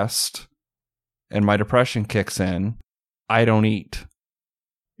stressed and my depression kicks in, I don't eat.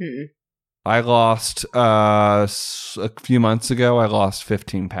 I lost, a few months ago, I lost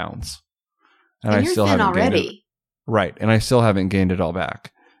 15 pounds. And I you're still thin haven't gained already. it. Right. And I still haven't gained it all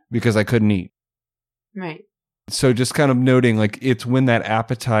back because I couldn't eat. Right. So just kind of noting, like, it's when that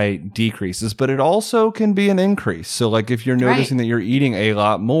appetite decreases, but it also can be an increase. So like if you're noticing that you're eating a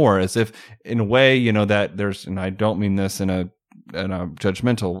lot more, as if in a way, that there's, and I don't mean this in a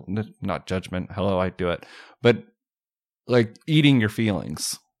judgmental, not judgment. Hello, I do it. But like eating your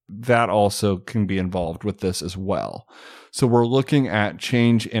feelings, that also can be involved with this as well. So we're looking at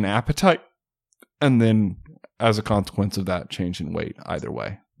change in appetite and then as a consequence of that, change in weight either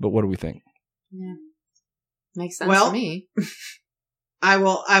way. But what do we think? Yeah. Makes sense to me. I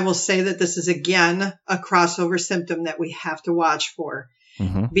will say that this is again a crossover symptom that we have to watch for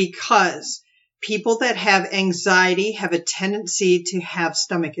because people that have anxiety have a tendency to have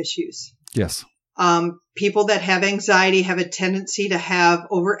stomach issues. Yes. People that have anxiety have a tendency to have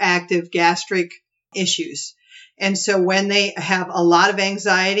overactive gastric issues. And so when they have a lot of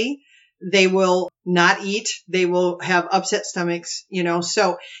anxiety, they will not eat. They will have upset stomachs,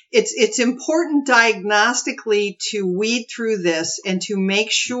 so it's important diagnostically to weed through this and to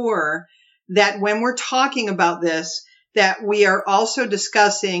make sure that when we're talking about this, that we are also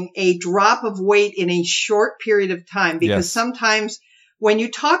discussing a drop of weight in a short period of time, because sometimes when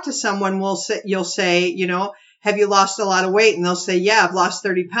you talk to someone, you'll say, have you lost a lot of weight? And they'll say, yeah, I've lost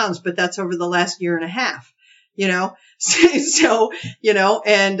 30 pounds, but that's over the last year and a half, So,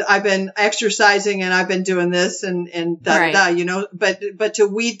 and I've been exercising and I've been doing this and but to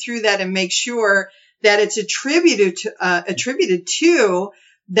weed through that and make sure that it's attributed to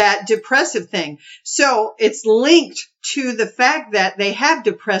that depressive thing. So it's linked to the fact that they have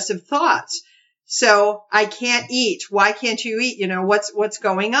depressive thoughts. So I can't eat. Why can't you eat? What's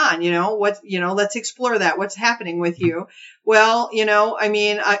going on? Let's explore that. What's happening with you? Well,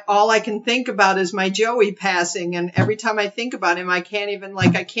 all I can think about is my Joey passing. And every time I think about him, I can't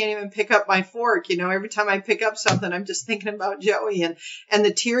even pick up my fork. Every time I pick up something, I'm just thinking about Joey and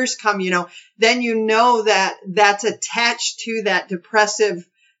the tears come, then that that's attached to that depressive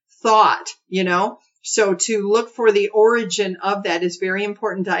thought, So to look for the origin of that is very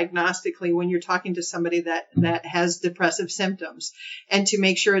important diagnostically when you're talking to somebody that has depressive symptoms, and to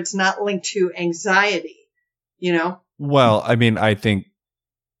make sure it's not linked to anxiety, Well, I think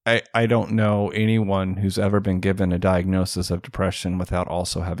I don't know anyone who's ever been given a diagnosis of depression without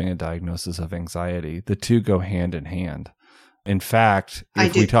also having a diagnosis of anxiety. The two go hand in hand. In fact,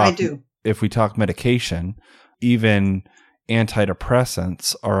 if we talk medication, even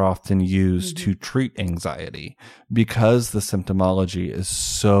antidepressants are often used to treat anxiety because the symptomology is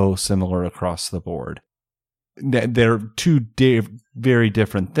so similar across the board. They're two very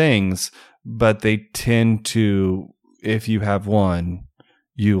different things, but they tend to, if you have one,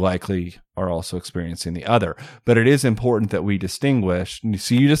 you likely are also experiencing the other. But it is important that we distinguish.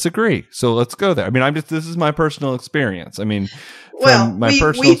 So you disagree. So let's go there. This is my personal experience. From my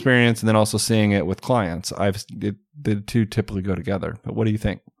personal experience and then also seeing it with clients, the two typically go together. But what do you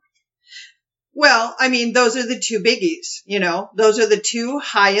think? Well, those are the two biggies, those are the two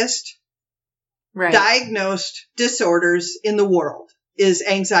highest diagnosed disorders in the world, is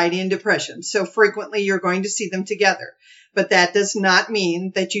anxiety and depression. So frequently you're going to see them together. But that does not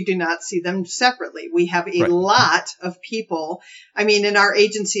mean that you do not see them separately. We have a lot of people. In our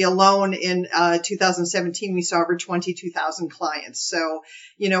agency alone in 2017, we saw over 22,000 clients. So,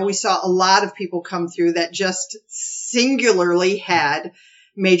 we saw a lot of people come through that just singularly had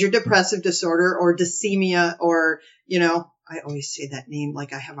major depressive disorder or dysthymia or, I always say that name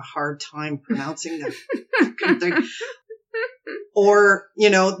like I have a hard time pronouncing that. Or,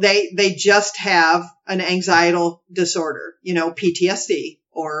 they just have an anxietal disorder, PTSD,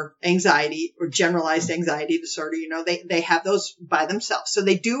 or anxiety or generalized anxiety disorder. They have those by themselves. So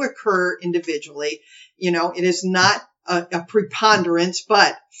they do occur individually. It is not a preponderance,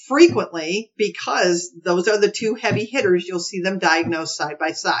 but frequently, because those are the two heavy hitters, you'll see them diagnosed side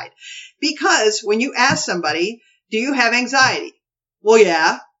by side. Because when you ask somebody, do you have anxiety? Well,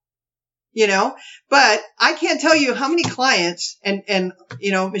 yeah. But I can't tell you how many clients, and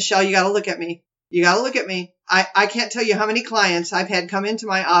Michelle, you got to look at me. I can't tell you how many clients I've had come into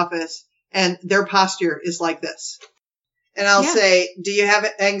my office and their posture is like this. And I'll say, do you have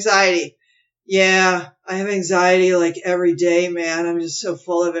anxiety? Yeah, I have anxiety like every day, man. I'm just so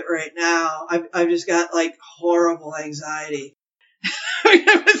full of it right now. I've just got like horrible anxiety.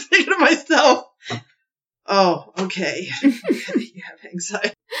 I was thinking to myself, oh, okay. You have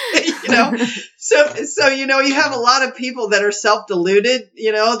anxiety. So you have a lot of people that are self-deluded,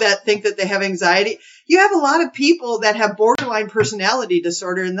 that think that they have anxiety. You have a lot of people that have borderline personality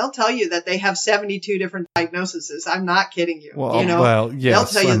disorder, and they'll tell you that they have 72 different diagnoses. I'm not kidding you. Well,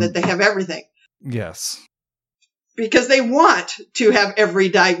 yes, they'll tell you that they have everything. Yes. Because they want to have every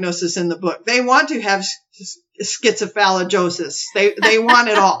diagnosis in the book. They want to have schizophalagosis. They want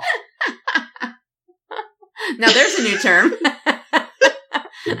it all. Now there's a new term.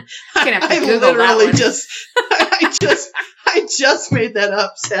 I just made that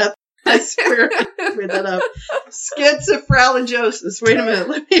up, Seth. I swear I made that up. Schizophralagosis. Wait a minute.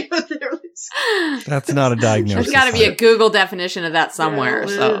 Let me put there. That's not a diagnosis. There's got to be a Google definition of that somewhere.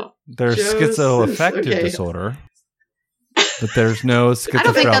 So there's schizoaffective disorder, but there's no schizophralagosis. I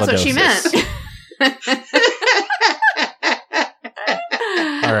don't think that's what she meant.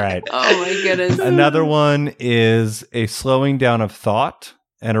 All right. Oh my goodness. Another one is a slowing down of thought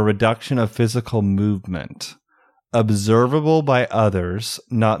and a reduction of physical movement, observable by others,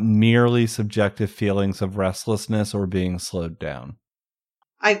 not merely subjective feelings of restlessness or being slowed down.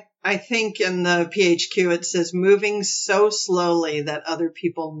 I think in the PHQ it says moving so slowly that other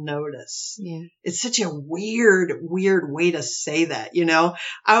people notice. Yeah. It's such a weird way to say that, I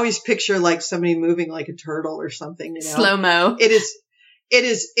always picture like somebody moving like a turtle or something, Slow-mo. It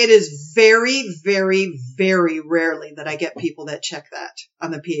is very, very, very rarely that I get people that check that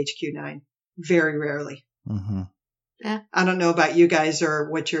on the PHQ-9. Very rarely. Mm-hmm. Yeah. I don't know about you guys or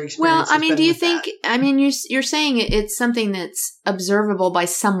what your experience has been do you with think, that. You're saying it's something that's observable by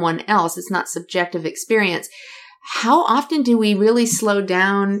someone else. It's not subjective experience. How often do we really slow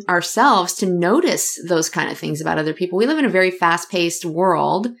down ourselves to notice those kind of things about other people? We live in a very fast-paced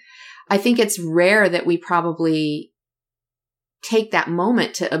world. I think it's rare that we probably take that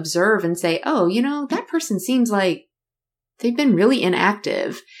moment to observe and say, oh, that person seems like they've been really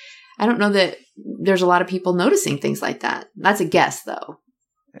inactive. I don't know that there's a lot of people noticing things like that. That's a guess, though.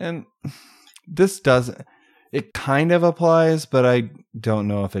 And it kind of applies, but I don't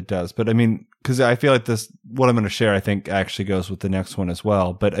know if it does. But because I feel like what I'm going to share, I think actually goes with the next one as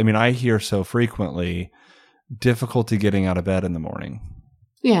well. But I hear so frequently difficulty getting out of bed in the morning.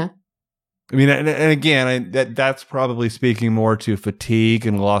 Yeah. And again, that's probably speaking more to fatigue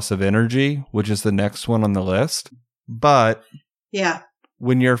and loss of energy, which is the next one on the list. But yeah,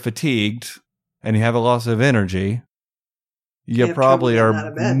 when you're fatigued and you have a loss of energy, you probably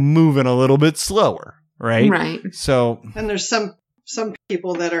are moving a little bit slower, right? Right. So, and there's some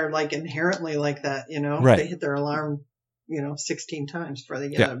people that are like inherently like that, right. They hit their alarm, 16 times before they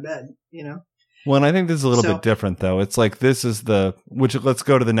get out of bed, Well, and I think this is a little bit different, though. It's like let's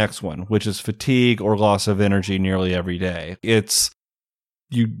go to the next one, which is fatigue or loss of energy nearly every day. It's,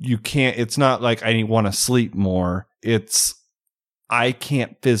 you can't, it's not like I want to sleep more. It's, I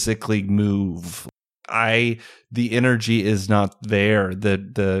can't physically move. The energy is not there.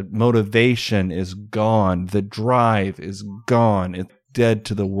 The motivation is gone. The drive is gone. It's dead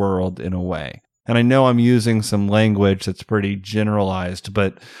to the world in a way. And I know I'm using some language that's pretty generalized,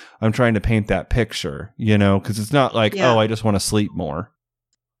 but I'm trying to paint that picture, because it's not like, oh, I just want to sleep more.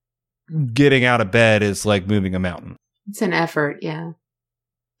 Getting out of bed is like moving a mountain. It's an effort, yeah.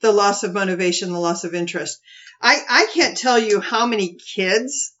 The loss of motivation, the loss of interest. I can't tell you how many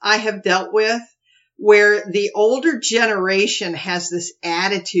kids I have dealt with where the older generation has this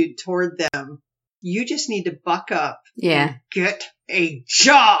attitude toward them. You just need to buck up. Yeah. And get a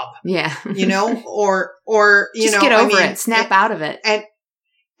job. Yeah. Or just get over it. Snap out of it.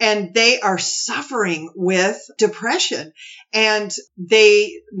 And they are suffering with depression. And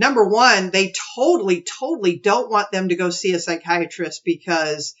number one, they totally, totally don't want them to go see a psychiatrist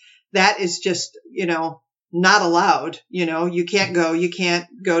because that is just, not allowed. You can't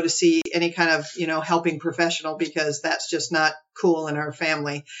go to see any kind of, helping professional because that's just not cool in our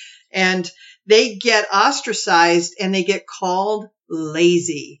family. And they get ostracized and they get called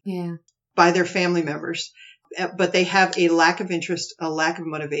lazy Yeah. by their family members, but they have a lack of interest, a lack of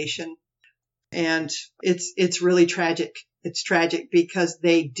motivation. And it's really tragic. It's tragic because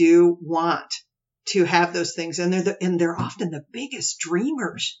they do want to have those things, and they're often the biggest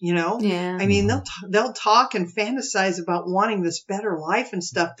dreamers, you know? Yeah. I mean, they'll talk and fantasize about wanting this better life and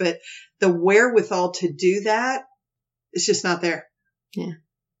stuff, but the wherewithal to do that is just not there. Yeah.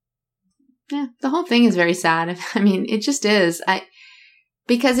 Yeah. The whole thing is very sad. I mean, it just is.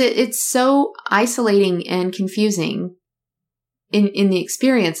 Because it's so isolating and confusing in the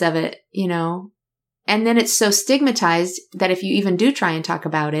experience of it, you know? And then it's so stigmatized that if you even do try and talk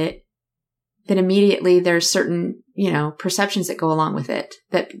about it, then immediately there's certain, you know, perceptions that go along with it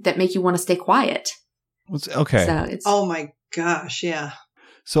that make you want to stay quiet. Okay. So it's, Oh my gosh. Yeah.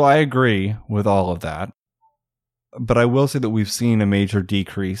 So I agree with all of that. But I will say that we've seen a major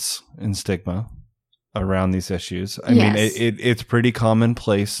decrease in stigma around these issues. I mean, it's pretty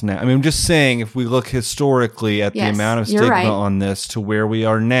commonplace now. I mean, I'm just saying, if we look historically at the amount of stigma on this to where we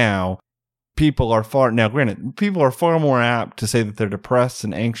are now, people are far more apt to say that they're depressed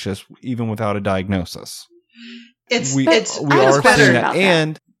and anxious even without a diagnosis. We are seeing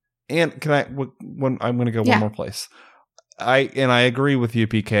that. And can I'm going to go one more place. I agree with you,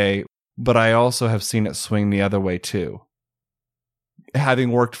 PK, but I also have seen it swing the other way too.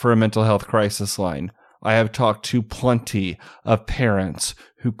 Having worked for a mental health crisis line, I have talked to plenty of parents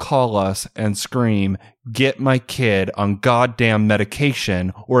who call us and scream, "Get my kid on goddamn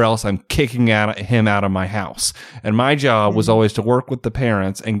medication or else I'm kicking him out of my house." And my job was always to work with the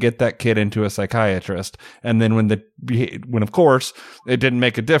parents and get that kid into a psychiatrist. And then when of course it didn't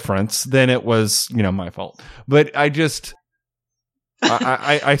make a difference, then it was, you know, my fault. But I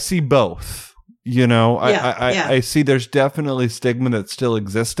see both. You know, I see there's definitely stigma that's still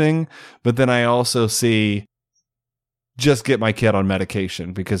existing, but then I also see just get my kid on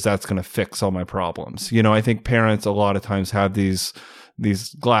medication because that's going to fix all my problems. You know, I think parents a lot of times have these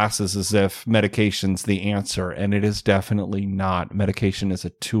glasses as if medication's the answer, and it is definitely not. Medication is a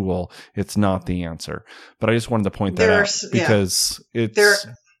tool. It's not the answer. But I just wanted to point that out because it's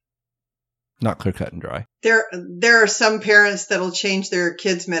not clear cut and dry. There are some parents that'll change their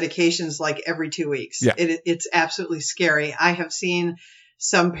kids' medications like every 2 weeks. Yeah. It's absolutely scary. I have seen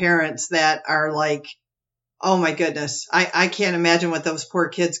some parents that are like, oh my goodness, I can't imagine what those poor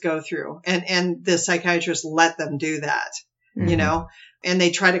kids go through. And the psychiatrist let them do that, you know, and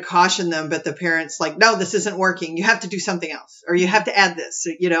they try to caution them, but the parents like, no, this isn't working. You have to do something else, or you have to add this,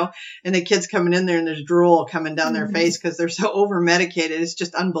 you know, and the kid's coming in there and there's drool coming down their face because they're so over medicated. It's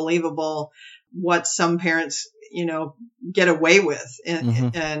just unbelievable what some parents, you know, get away with.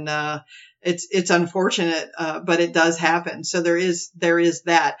 And it's unfortunate, but it does happen. So there is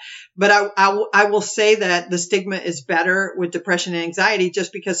that. But I will say that the stigma is better with depression and anxiety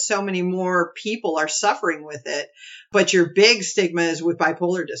just because so many more people are suffering with it. But your big stigma is with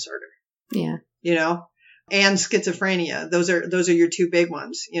bipolar disorder. Yeah. You know, and schizophrenia. Those are your two big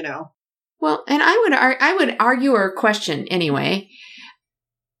ones, you know. Well, and I would argue or question anyway,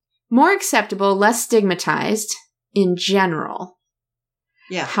 more acceptable, less stigmatized in general.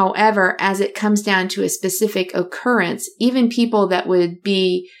 Yeah. However, as it comes down to a specific occurrence, even people that would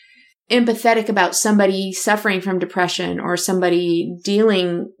be empathetic about somebody suffering from depression or somebody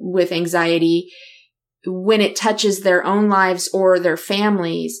dealing with anxiety, when it touches their own lives or their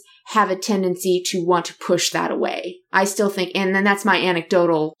families, have a tendency to want to push that away. I still think, and then that's my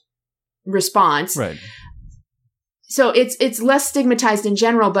anecdotal response. Right. So it's less stigmatized in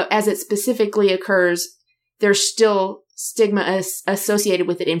general, but as it specifically occurs, there's still stigma associated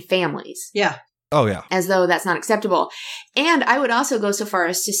with it in families. Yeah. Oh, yeah. As though that's not acceptable. And I would also go so far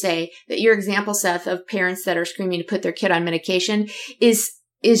as to say that your example, Seth, of parents that are screaming to put their kid on medication is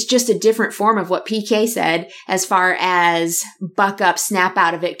just a different form of what PK said as far as buck up, snap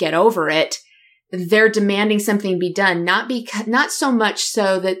out of it, get over it. They're demanding something be done, not so much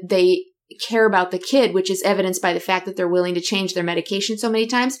so that they care about the kid, which is evidenced by the fact that they're willing to change their medication so many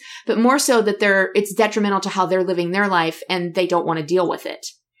times, but more so that it's detrimental to how they're living their life and they don't want to deal with it.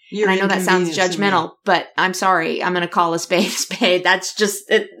 And I know that sounds judgmental, but I'm sorry. I'm going to call a spade a spade. That's just,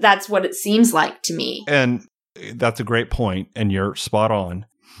 that's what it seems like to me. And that's a great point, and you're spot on,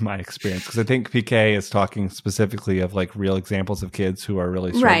 my experience, because I think PK is talking specifically of like real examples of kids who are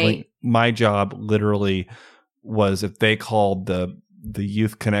really struggling. Right. My job literally was if they called the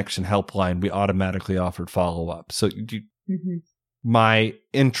Youth Connection helpline, we automatically offered follow-up. So my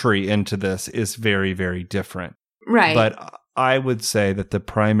entry into this is very, very different. Right. But I would say that the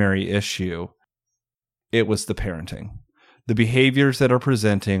primary issue, it was the parenting. The behaviors that are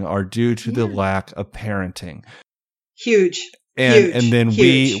presenting are due to the lack of parenting. Huge. And then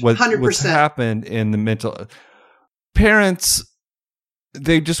huge. what's 100%. happened in the mental parents,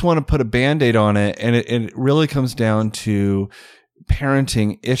 they just want to put a Band-Aid on it. And it really comes down to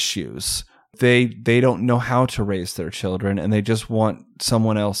parenting issues. They don't know how to raise their children, and they just want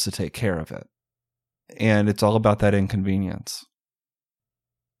someone else to take care of it. And it's all about that inconvenience.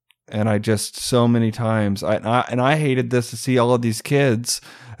 And I just, so many times, I hated this, to see all of these kids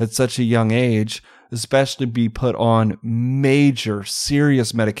at such a young age, especially be put on major,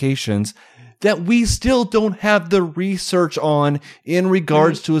 serious medications that we still don't have the research on in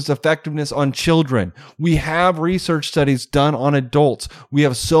regards to its effectiveness on children. We have research studies done on adults. We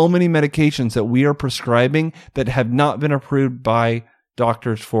have so many medications that we are prescribing that have not been approved by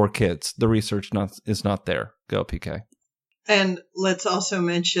doctors for kids. The research is not there. Go, PK. And let's also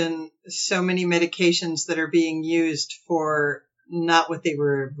mention so many medications that are being used for not what they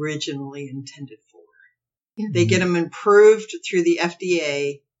were originally intended for. Yeah. They get them approved through the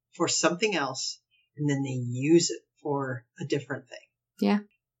FDA for something else, and then they use it for a different thing. Yeah.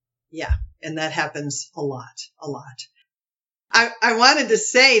 Yeah. And that happens a lot. I wanted to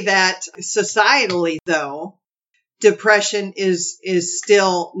say that societally, though, depression is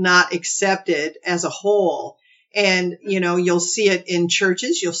still not accepted as a whole. And, you'll see it in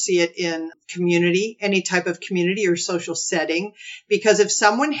churches, you'll see it in community, any type of community or social setting, because if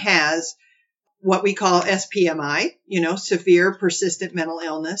someone has what we call SPMI, severe persistent mental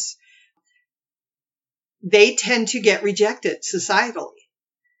illness, they tend to get rejected societally.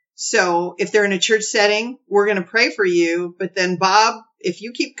 So if they're in a church setting, we're going to pray for you. But then, Bob, if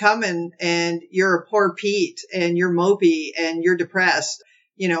you keep coming and you're a poor Pete and you're mopey and you're depressed,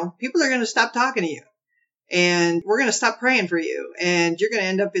 people are going to stop talking to you. And we're going to stop praying for you. And you're going to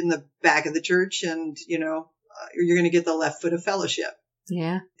end up in the back of the church, and, you're going to get the left foot of fellowship.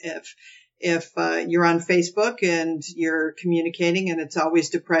 Yeah. If you're on Facebook and you're communicating and it's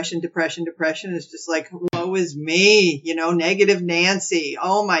always depression, it's just like, woe is me, negative Nancy.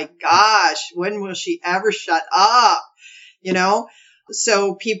 Oh my gosh. When will she ever shut up?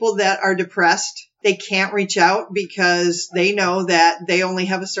 So people that are depressed, they can't reach out because they know that they only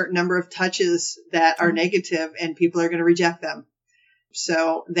have a certain number of touches that are negative, and people are going to reject them.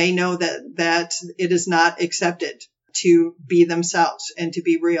 So they know that it is not accepted to be themselves and to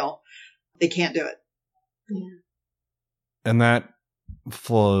be real. They can't do it. Yeah. And that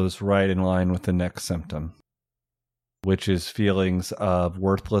flows right in line with the next symptom, which is feelings of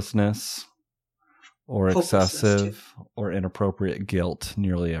worthlessness or excessive or inappropriate guilt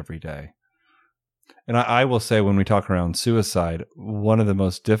nearly every day. And I will say, when we talk around suicide, one of the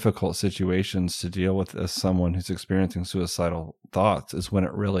most difficult situations to deal with as someone who's experiencing suicidal thoughts is when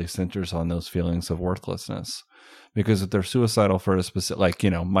it really centers on those feelings of worthlessness. Because if they're suicidal for a specific, like,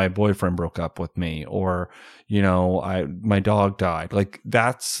 my boyfriend broke up with me, or, my dog died, like,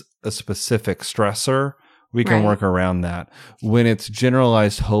 that's a specific stressor. We can work around that. When it's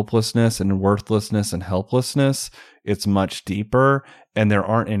generalized hopelessness and worthlessness and helplessness, it's much deeper, and there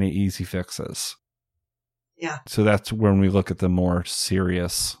aren't any easy fixes. Yeah. So that's when we look at the more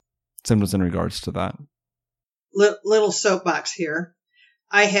serious symptoms in regards to that. Little soapbox here.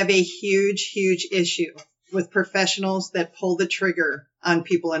 I have a huge, huge issue with professionals that pull the trigger on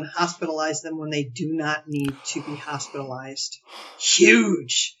people and hospitalize them when they do not need to be hospitalized.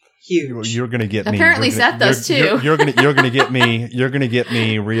 Huge. You're going to get me. Apparently Seth does too. You're going to get me. You're going to get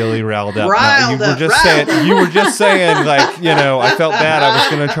me really riled up. You were just saying, like, I felt bad. I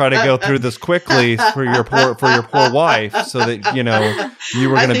was going to try to go through this quickly for your poor wife, so that you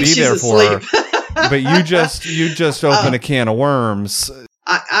were going to be there for her. But you just opened a can of worms.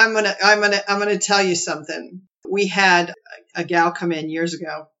 I'm gonna tell you something. We had a gal come in years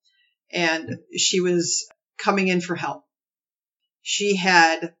ago, and she was coming in for help. She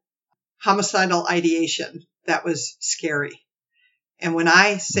had homicidal ideation that was scary. And when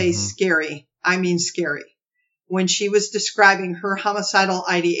I say scary, I mean scary. When she was describing her homicidal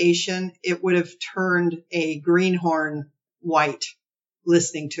ideation, it would have turned a greenhorn white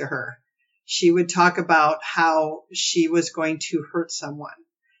listening to her. She would talk about how she was going to hurt someone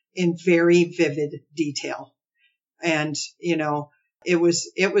in very vivid detail. And, it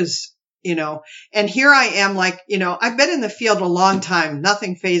was, and here I am, like, I've been in the field a long time.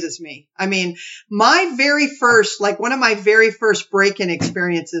 Nothing phases me. I mean, one of my very first break-in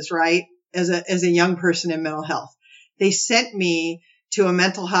experiences, right, as a young person in mental health, they sent me to a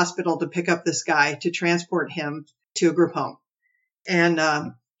mental hospital to pick up this guy to transport him to a group home. And,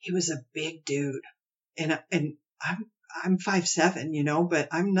 he was a big dude, and I'm 5'7", but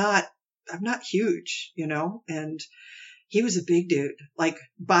I'm not huge, and he was a big dude, like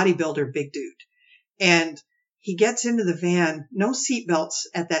bodybuilder, big dude. And he gets into the van, no seatbelts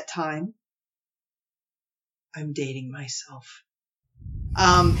at that time. I'm dating myself.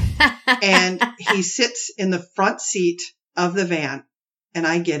 And he sits in the front seat of the van, and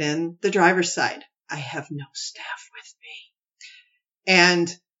I get in the driver's side. I have no staff with me.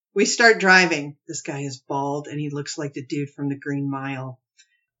 And we start driving. This guy is bald, and he looks like the dude from the Green Mile.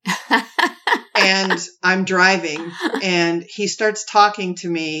 And I'm driving, and he starts talking to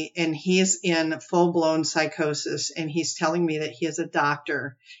me, and he's in full-blown psychosis, and he's telling me that he is a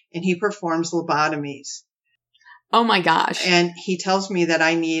doctor, and he performs lobotomies. Oh, my gosh. And he tells me that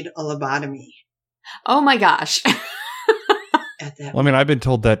I need a lobotomy. Oh, my gosh. At that Well, I mean, I've been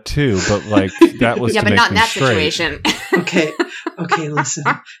told that too, but like that was yeah, to but make not in me that straight. situation. Okay, listen.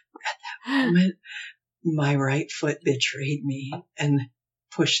 At that moment, my right foot betrayed me and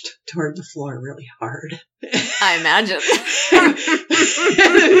pushed toward the floor really hard. I imagine.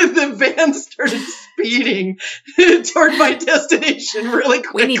 The van started speeding toward my destination really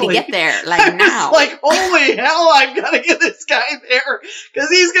quickly. We need to get there, I like was now. like, holy hell, I've got to get this guy there because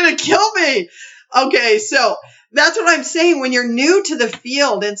he's going to kill me. Okay, so that's what I'm saying. When you're new to the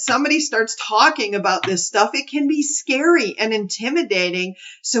field and somebody starts talking about this stuff, it can be scary and intimidating.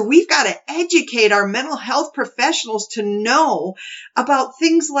 So we've got to educate our mental health professionals to know about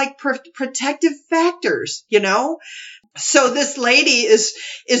things like protective factors, you know? So this lady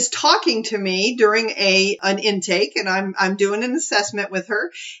is talking to me during an intake, and I'm doing an assessment with her,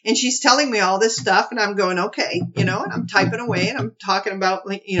 and she's telling me all this stuff, and I'm going, okay, you know, and I'm typing away, and I'm talking about,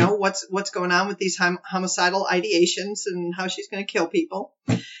 you know, what's going on with these homicidal ideations and how she's going to kill people.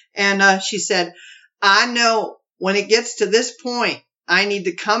 And she said, I know when it gets to this point, I need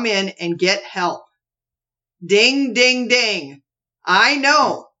to come in and get help. Ding, ding, ding. I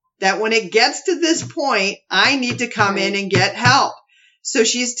know that when it gets to this point, I need to come in and get help. So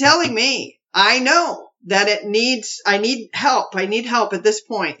she's telling me, I know that I need help. I need help at this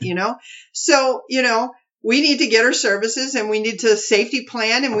point, you know? So, you know, we need to get her services, and we need to safety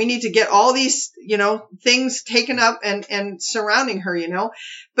plan, and we need to get all these, you know, things taken up and surrounding her, you know?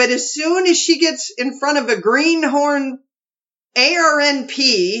 But as soon as she gets in front of a greenhorn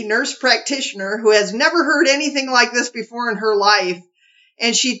ARNP, nurse practitioner, who has never heard anything like this before in her life,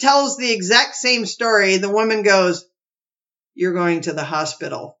 and she tells the exact same story, the woman goes, you're going to the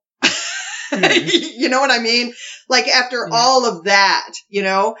hospital. You know what I mean? Like after all of that, you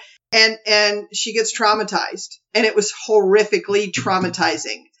know, and she gets traumatized, and it was horrifically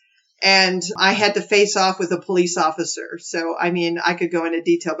traumatizing. And I had to face off with a police officer. So, I mean, I could go into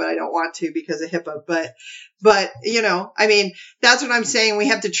detail, but I don't want to because of HIPAA. But, you know, I mean, that's what I'm saying. We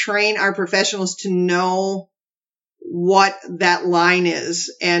have to train our professionals to know what that line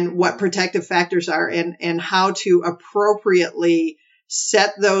is and what protective factors are, and how to appropriately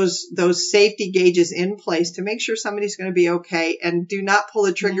set those safety gauges in place to make sure somebody's going to be okay. And do not pull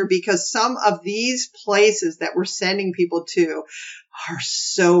the trigger, because some of these places that we're sending people to are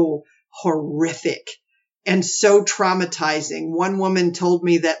so horrific and so traumatizing. One woman told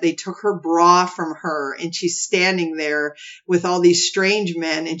me that they took her bra from her, and she's standing there with all these strange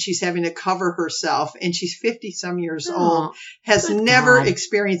men, and she's having to cover herself, and she's 50 some years old, has never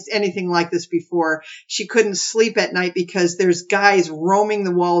experienced anything like this before. She couldn't sleep at night because there's guys roaming the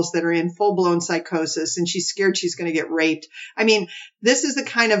walls that are in full blown psychosis, and she's scared she's going to get raped. I mean, this is the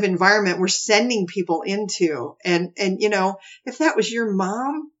kind of environment we're sending people into. And, you know, if that was your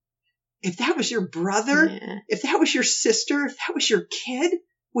mom, if that was your brother, if that was your sister, if that was your kid,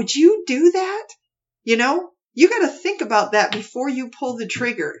 would you do that? You know, you got to think about that before you pull the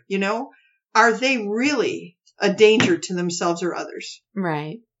trigger. You know, are they really a danger to themselves or others?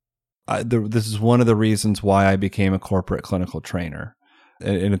 Right. This is one of the reasons why I became a corporate clinical trainer,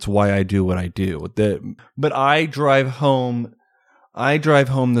 and it's why I do what I do. But I drive home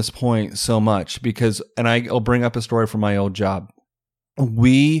this point so much because, and I'll bring up a story from my old job.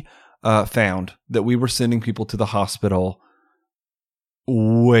 We found that we were sending people to the hospital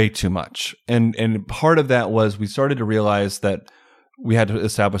way too much. And part of that was we started to realize that we had to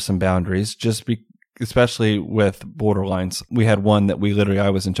establish some boundaries, especially with borderlines. We had one that I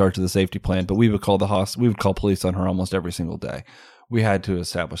was in charge of the safety plan, but we would call police on her almost every single day. We had to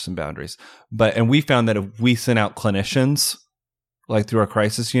establish some boundaries. And we found that if we sent out clinicians, like through our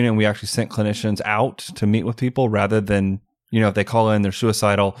crisis unit, and we actually sent clinicians out to meet with people rather than, you know, if they call in, they're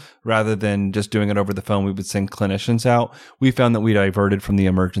suicidal, rather than just doing it over the phone, we would send clinicians out. We found that we diverted from the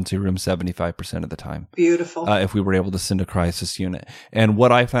emergency room 75% of the time. Beautiful. If we were able to send a crisis unit. And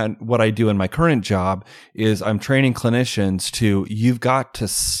what I do in my current job is I'm training clinicians you've got to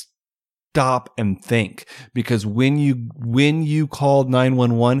stop and think, because when you called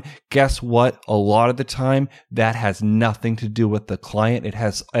 911, guess what? A lot of the time that has nothing to do with the client. It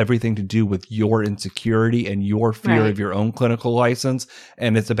has everything to do with your insecurity and your fear of your own clinical license.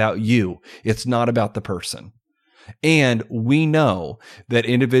 And it's about you. It's not about the person. And we know that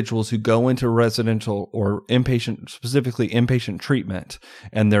individuals who go into residential or inpatient, specifically inpatient treatment,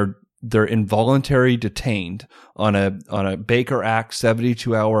 and they're involuntary detained on a Baker Act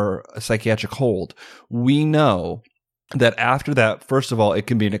 72-hour psychiatric hold, we know that after that, first of all, it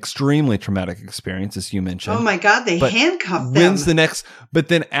can be an extremely traumatic experience, as you mentioned. Oh my God, they handcuff them. When's the next? But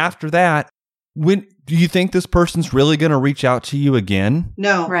then after that, when do you think this person's really going to reach out to you again?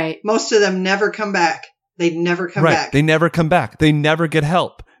 No. Right. Most of them never come back. They never come back. They never come back. They never get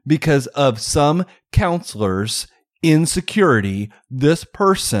help because of some counselor's insecurity. This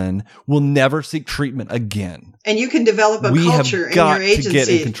person will never seek treatment again. And you can develop a culture in your agency to get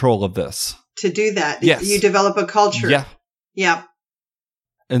in control of this. To do that. Yes. You develop a culture. Yeah. Yeah.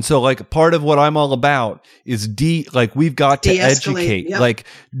 And so, like, part of what I'm all about is we've got to educate. Yep. Like,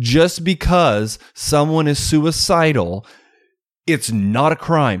 just because someone is suicidal, it's not a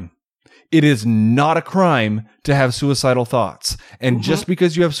crime. It is not a crime to have suicidal thoughts. And just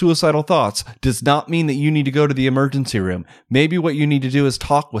because you have suicidal thoughts does not mean that you need to go to the emergency room. Maybe what you need to do is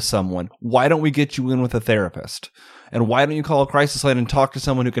talk with someone. Why don't we get you in with a therapist? And why don't you call a crisis line and talk to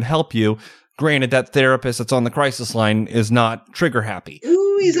someone who can help you? Granted, that therapist that's on the crisis line is not trigger happy.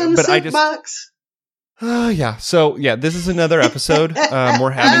 Ooh, he's on the soapbox. Yeah. So, yeah, this is another episode.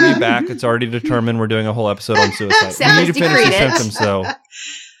 We're having you back. It's already determined we're doing a whole episode on suicide. We need to finish the symptoms, though.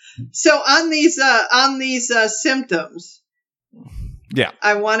 So on these symptoms, yeah,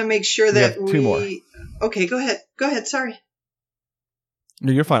 I want to make sure that two more. Okay, go ahead. Go ahead. Sorry.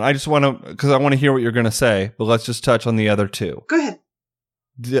 No, you're fine. I just want to, because I want to hear what you're going to say, but let's just touch on the other two. Go ahead.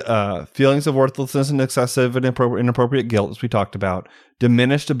 Feelings of worthlessness and excessive and inappropriate guilt, as we talked about,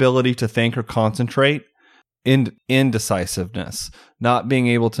 diminished ability to think or concentrate, indecisiveness, not being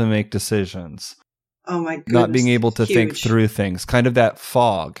able to make decisions. Oh my goodness. Not being able to think through things. Kind of that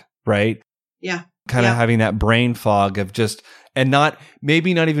fog, right? Yeah. Kind of having that brain fog of just, and not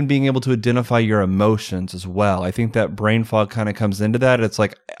even being able to identify your emotions as well. I think that brain fog kind of comes into that. It's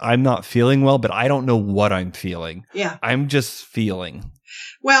like, I'm not feeling well, but I don't know what I'm feeling. Yeah. I'm just feeling.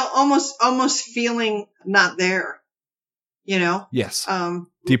 Well, almost feeling not there, you know? Yes.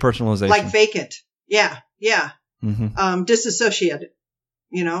 Depersonalization. Like vacant. Yeah. Yeah. Mm-hmm. Disassociated,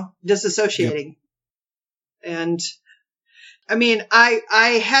 disassociating. Yep. And I mean,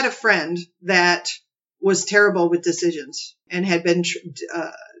 I had a friend that was terrible with decisions and had been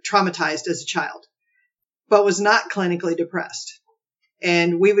traumatized as a child, but was not clinically depressed.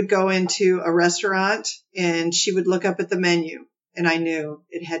 And we would go into a restaurant and she would look up at the menu and I knew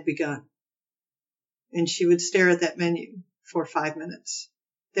it had begun. And she would stare at that menu for 5 minutes.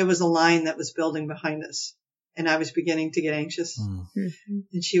 There was a line that was building behind us and I was beginning to get anxious. Mm-hmm.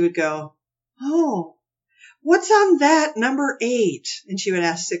 And she would go, "Oh, what's on that number 8?" And she would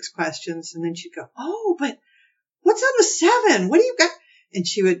ask 6 questions and then she'd go, "Oh, but what's on the 7? What do you got?" And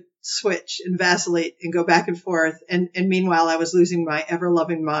she would switch and vacillate and go back and forth. And meanwhile, I was losing my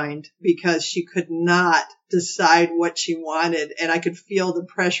ever-loving mind because she could not decide what she wanted. And I could feel the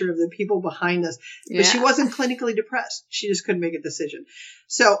pressure of the people behind us. But she wasn't clinically depressed. She just couldn't make a decision.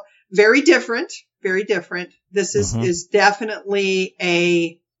 So very different, very different. This is definitely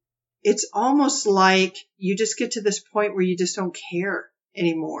it's almost like you just get to this point where you just don't care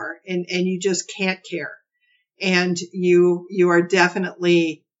anymore and you just can't care. And you are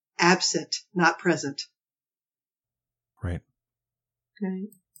definitely absent, not present. Right. Right.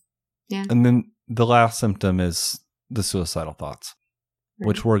 Yeah. And then the last symptom is the suicidal thoughts,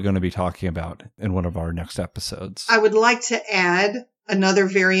 which we're going to be talking about in one of our next episodes. I would like to add another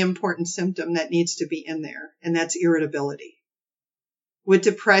very important symptom that needs to be in there, and that's irritability. With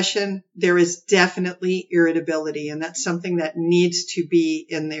depression, there is definitely irritability, and that's something that needs to be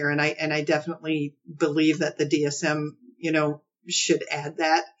in there. And I definitely believe that the DSM, should add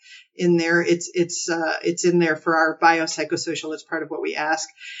that in there. It's in there for our biopsychosocial. It's part of what we ask.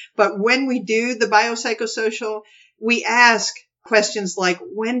 But when we do the biopsychosocial, we ask questions like,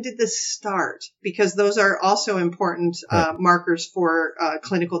 when did this start? Because those are also important markers for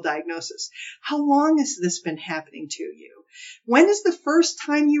clinical diagnosis. How long has this been happening to you? When is the first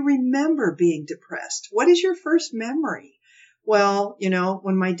time you remember being depressed? What is your first memory? Well,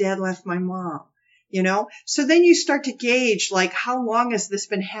 when my dad left my mom, so then you start to gauge, like, how long has this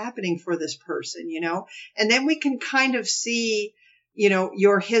been happening for this person, and then we can kind of see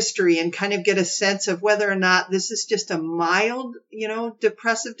your history and kind of get a sense of whether or not this is just a mild,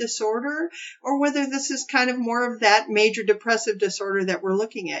 depressive disorder, or whether this is kind of more of that major depressive disorder that we're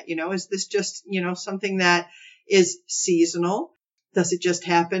looking at. Is this just, something that is seasonal? Does it just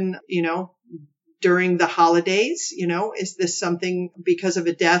happen, during the holidays? Is this something because of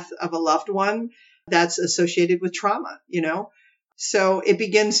a death of a loved one that's associated with trauma? So it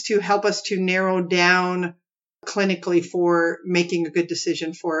begins to help us to narrow down clinically for making a good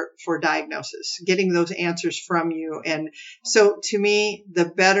decision for diagnosis, getting those answers from you. And so to me, the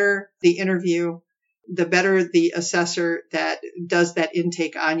better the interview, the better the assessor that does that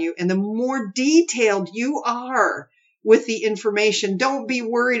intake on you, and the more detailed you are with the information. Don't be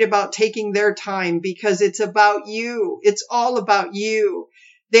worried about taking their time, because it's about you. It's all about you.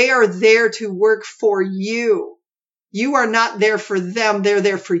 They are there to work for you. You are not there for them. They're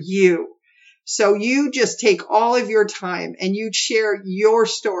there for you. So you just take all of your time and you share your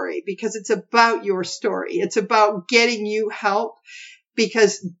story, because it's about your story. It's about getting you help,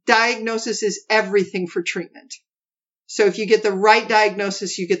 because diagnosis is everything for treatment. So if you get the right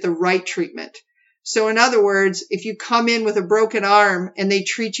diagnosis, you get the right treatment. So in other words, if you come in with a broken arm and they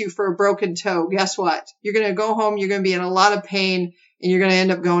treat you for a broken toe, guess what? You're going to go home, you're going to be in a lot of pain, and you're going to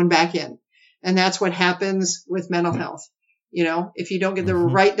end up going back in. And that's what happens with mental health. If you don't get the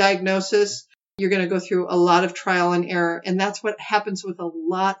right diagnosis, you're going to go through a lot of trial and error. And that's what happens with a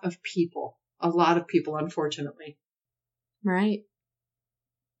lot of people, unfortunately. Right.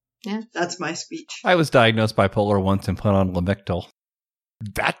 Yeah. That's my speech. I was diagnosed bipolar once and put on Lamictal.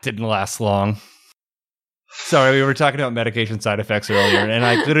 That didn't last long. Sorry, we were talking about medication side effects earlier, and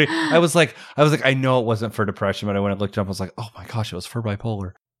I was like, I know it wasn't for depression, but when I looked up, I was like, oh my gosh, it was for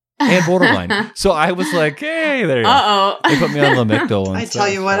bipolar and borderline. So I was like, hey, there you go. They put me on Lamictal. I tell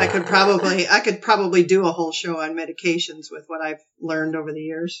you what, I could probably do a whole show on medications with what I've learned over the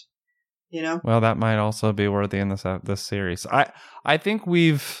years. Well, that might also be worthy in this series. I think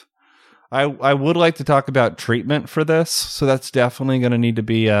I would like to talk about treatment for this, so that's definitely going to need to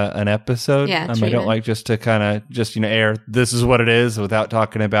be an episode. Yeah, I don't like just to kind of air this is what it is without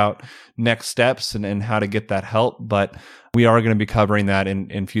talking about next steps and how to get that help. But we are going to be covering that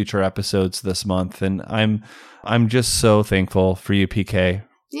in future episodes this month, and I'm just so thankful for you, PK,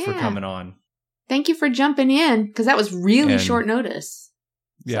 for coming on. Thank you for jumping in, because that was really short notice.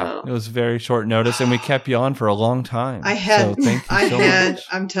 Yeah, It was very short notice, and we kept you on for a long time. I'm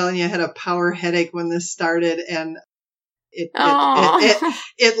telling you, I had a power headache when this started, and it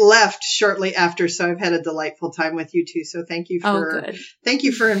left shortly after. So I've had a delightful time with you too. So thank you for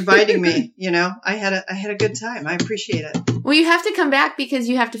inviting me. I had a good time. I appreciate it. Well, you have to come back, because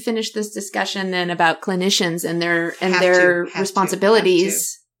you have to finish this discussion then about clinicians and their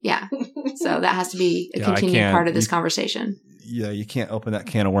responsibilities. Yeah. So that has to be a continued part of this conversation. Yeah, you can't open that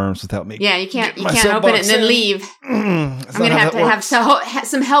can of worms without me. Yeah, you can't open it and then leave. I'm going to have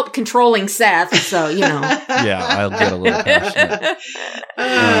some help controlling Seth, so, Yeah, I'll get a little passionate.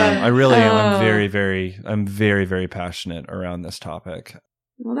 I really am. I'm very, very passionate around this topic.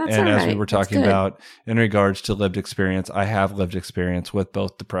 Well, that's and all as right. we were talking about in regards to lived experience, I have lived experience with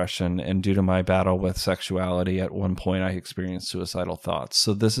both depression, and due to my battle with sexuality, at one point I experienced suicidal thoughts.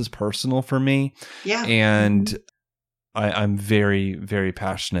 So this is personal for me. Yeah. And I'm very, very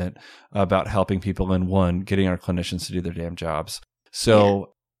passionate about helping people and getting our clinicians to do their damn jobs.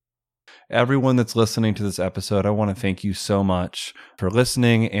 So everyone that's listening to this episode, I want to thank you so much for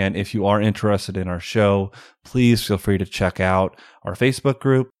listening. And if you are interested in our show, please feel free to check out our Facebook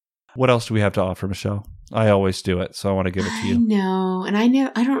group. What else do we have to offer, Michelle? I always do it, so I want to give it to you. I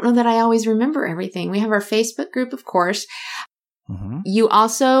don't know that I always remember everything. We have our Facebook group, of course. Mm-hmm. You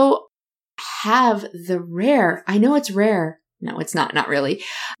also have the rare, I know it's rare. No, it's not really.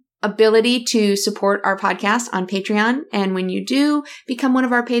 Ability to support our podcast on Patreon. And when you do become one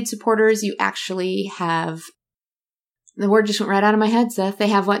of our paid supporters, you actually have, the word just went right out of my head, Seth. They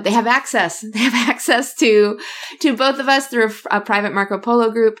have what? They have access. They have access to both of us through a private Marco Polo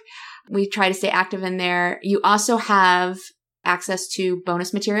group. We try to stay active in there. You also have access to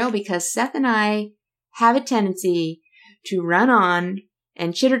bonus material, because Seth and I have a tendency to run on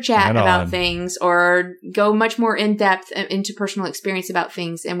and chitter chat about things, or go much more in depth into personal experience about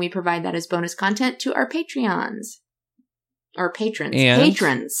things. And we provide that as bonus content to our Patreons or patrons.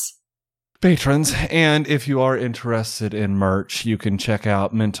 Patrons. And if you are interested in merch, you can check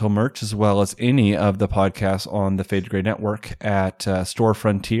out Mental Merch as well as any of the podcasts on the Fade to Gray Network at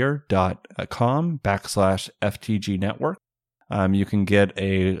storefrontier.com/FTG Network. You can get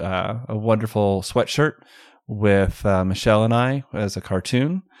a wonderful sweatshirt with Michelle and I as a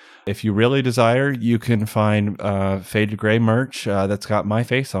cartoon. If you really desire, you can find Fade to Gray merch that's got my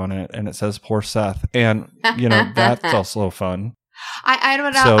face on it, and it says "Poor Seth," and that's also fun. I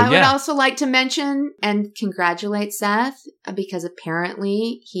would also like to mention and congratulate Seth because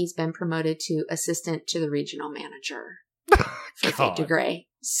apparently he's been promoted to assistant to the regional manager for Fade to Gray.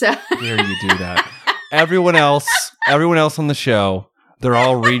 So dare you do that? Everyone else on the show, they're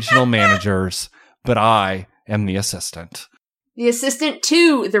all regional managers, but I am the assistant. The assistant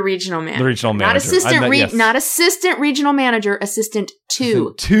to the regional manager. The regional manager. Not assistant regional manager, assistant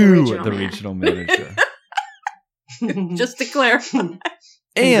to the regional manager. Just to clarify.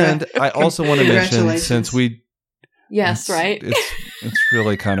 And I also want to mention, since we... Yes, right? It's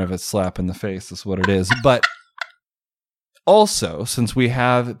really kind of a slap in the face is what it is. But also, since we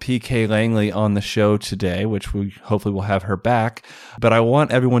have PK Langley on the show today, which we hopefully will have her back, but I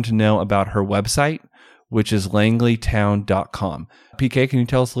want everyone to know about her website, which is langleytown.com. PK, can you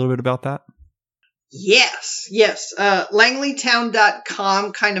tell us a little bit about that? Yes.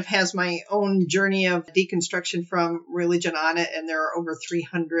 Langleytown.com kind of has my own journey of deconstruction from religion on it, and there are over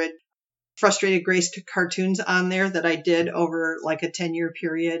 300 Frustrated Grace cartoons on there that I did over like a 10-year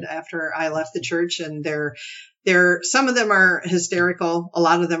period after I left the church, and some of them are hysterical. A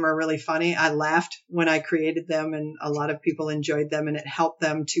lot of them are really funny. I laughed when I created them, and a lot of people enjoyed them, and it helped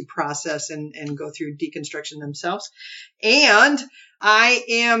them to process and go through deconstruction themselves. And I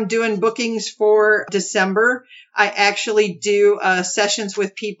am doing bookings for December. I actually do sessions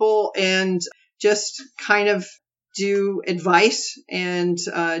with people and just kind of do advice and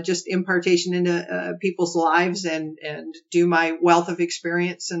just impartation into people's lives and do my wealth of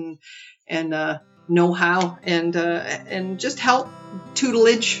experience and know-how and just help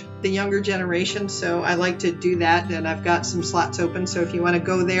tutelage the younger generation. So I like to do that, and I've got some slots open. So if you want to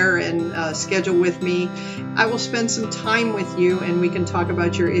go there and schedule with me, I will spend some time with you and we can talk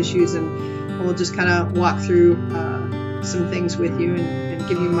about your issues, and we'll just kind of walk through some things with you and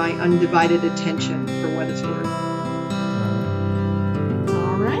give you my undivided attention for what it's worth.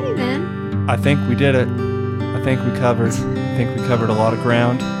 Alrighty then. I think we did it. I think we covered a lot of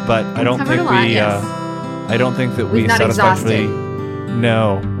ground, but I don't think we satisfactorily.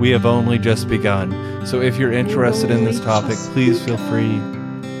 No, we have only just begun. So if you're interested in this topic, please feel free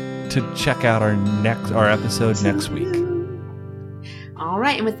to check out our episode next week. All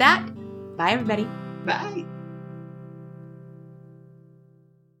right, and with that, bye everybody. Bye.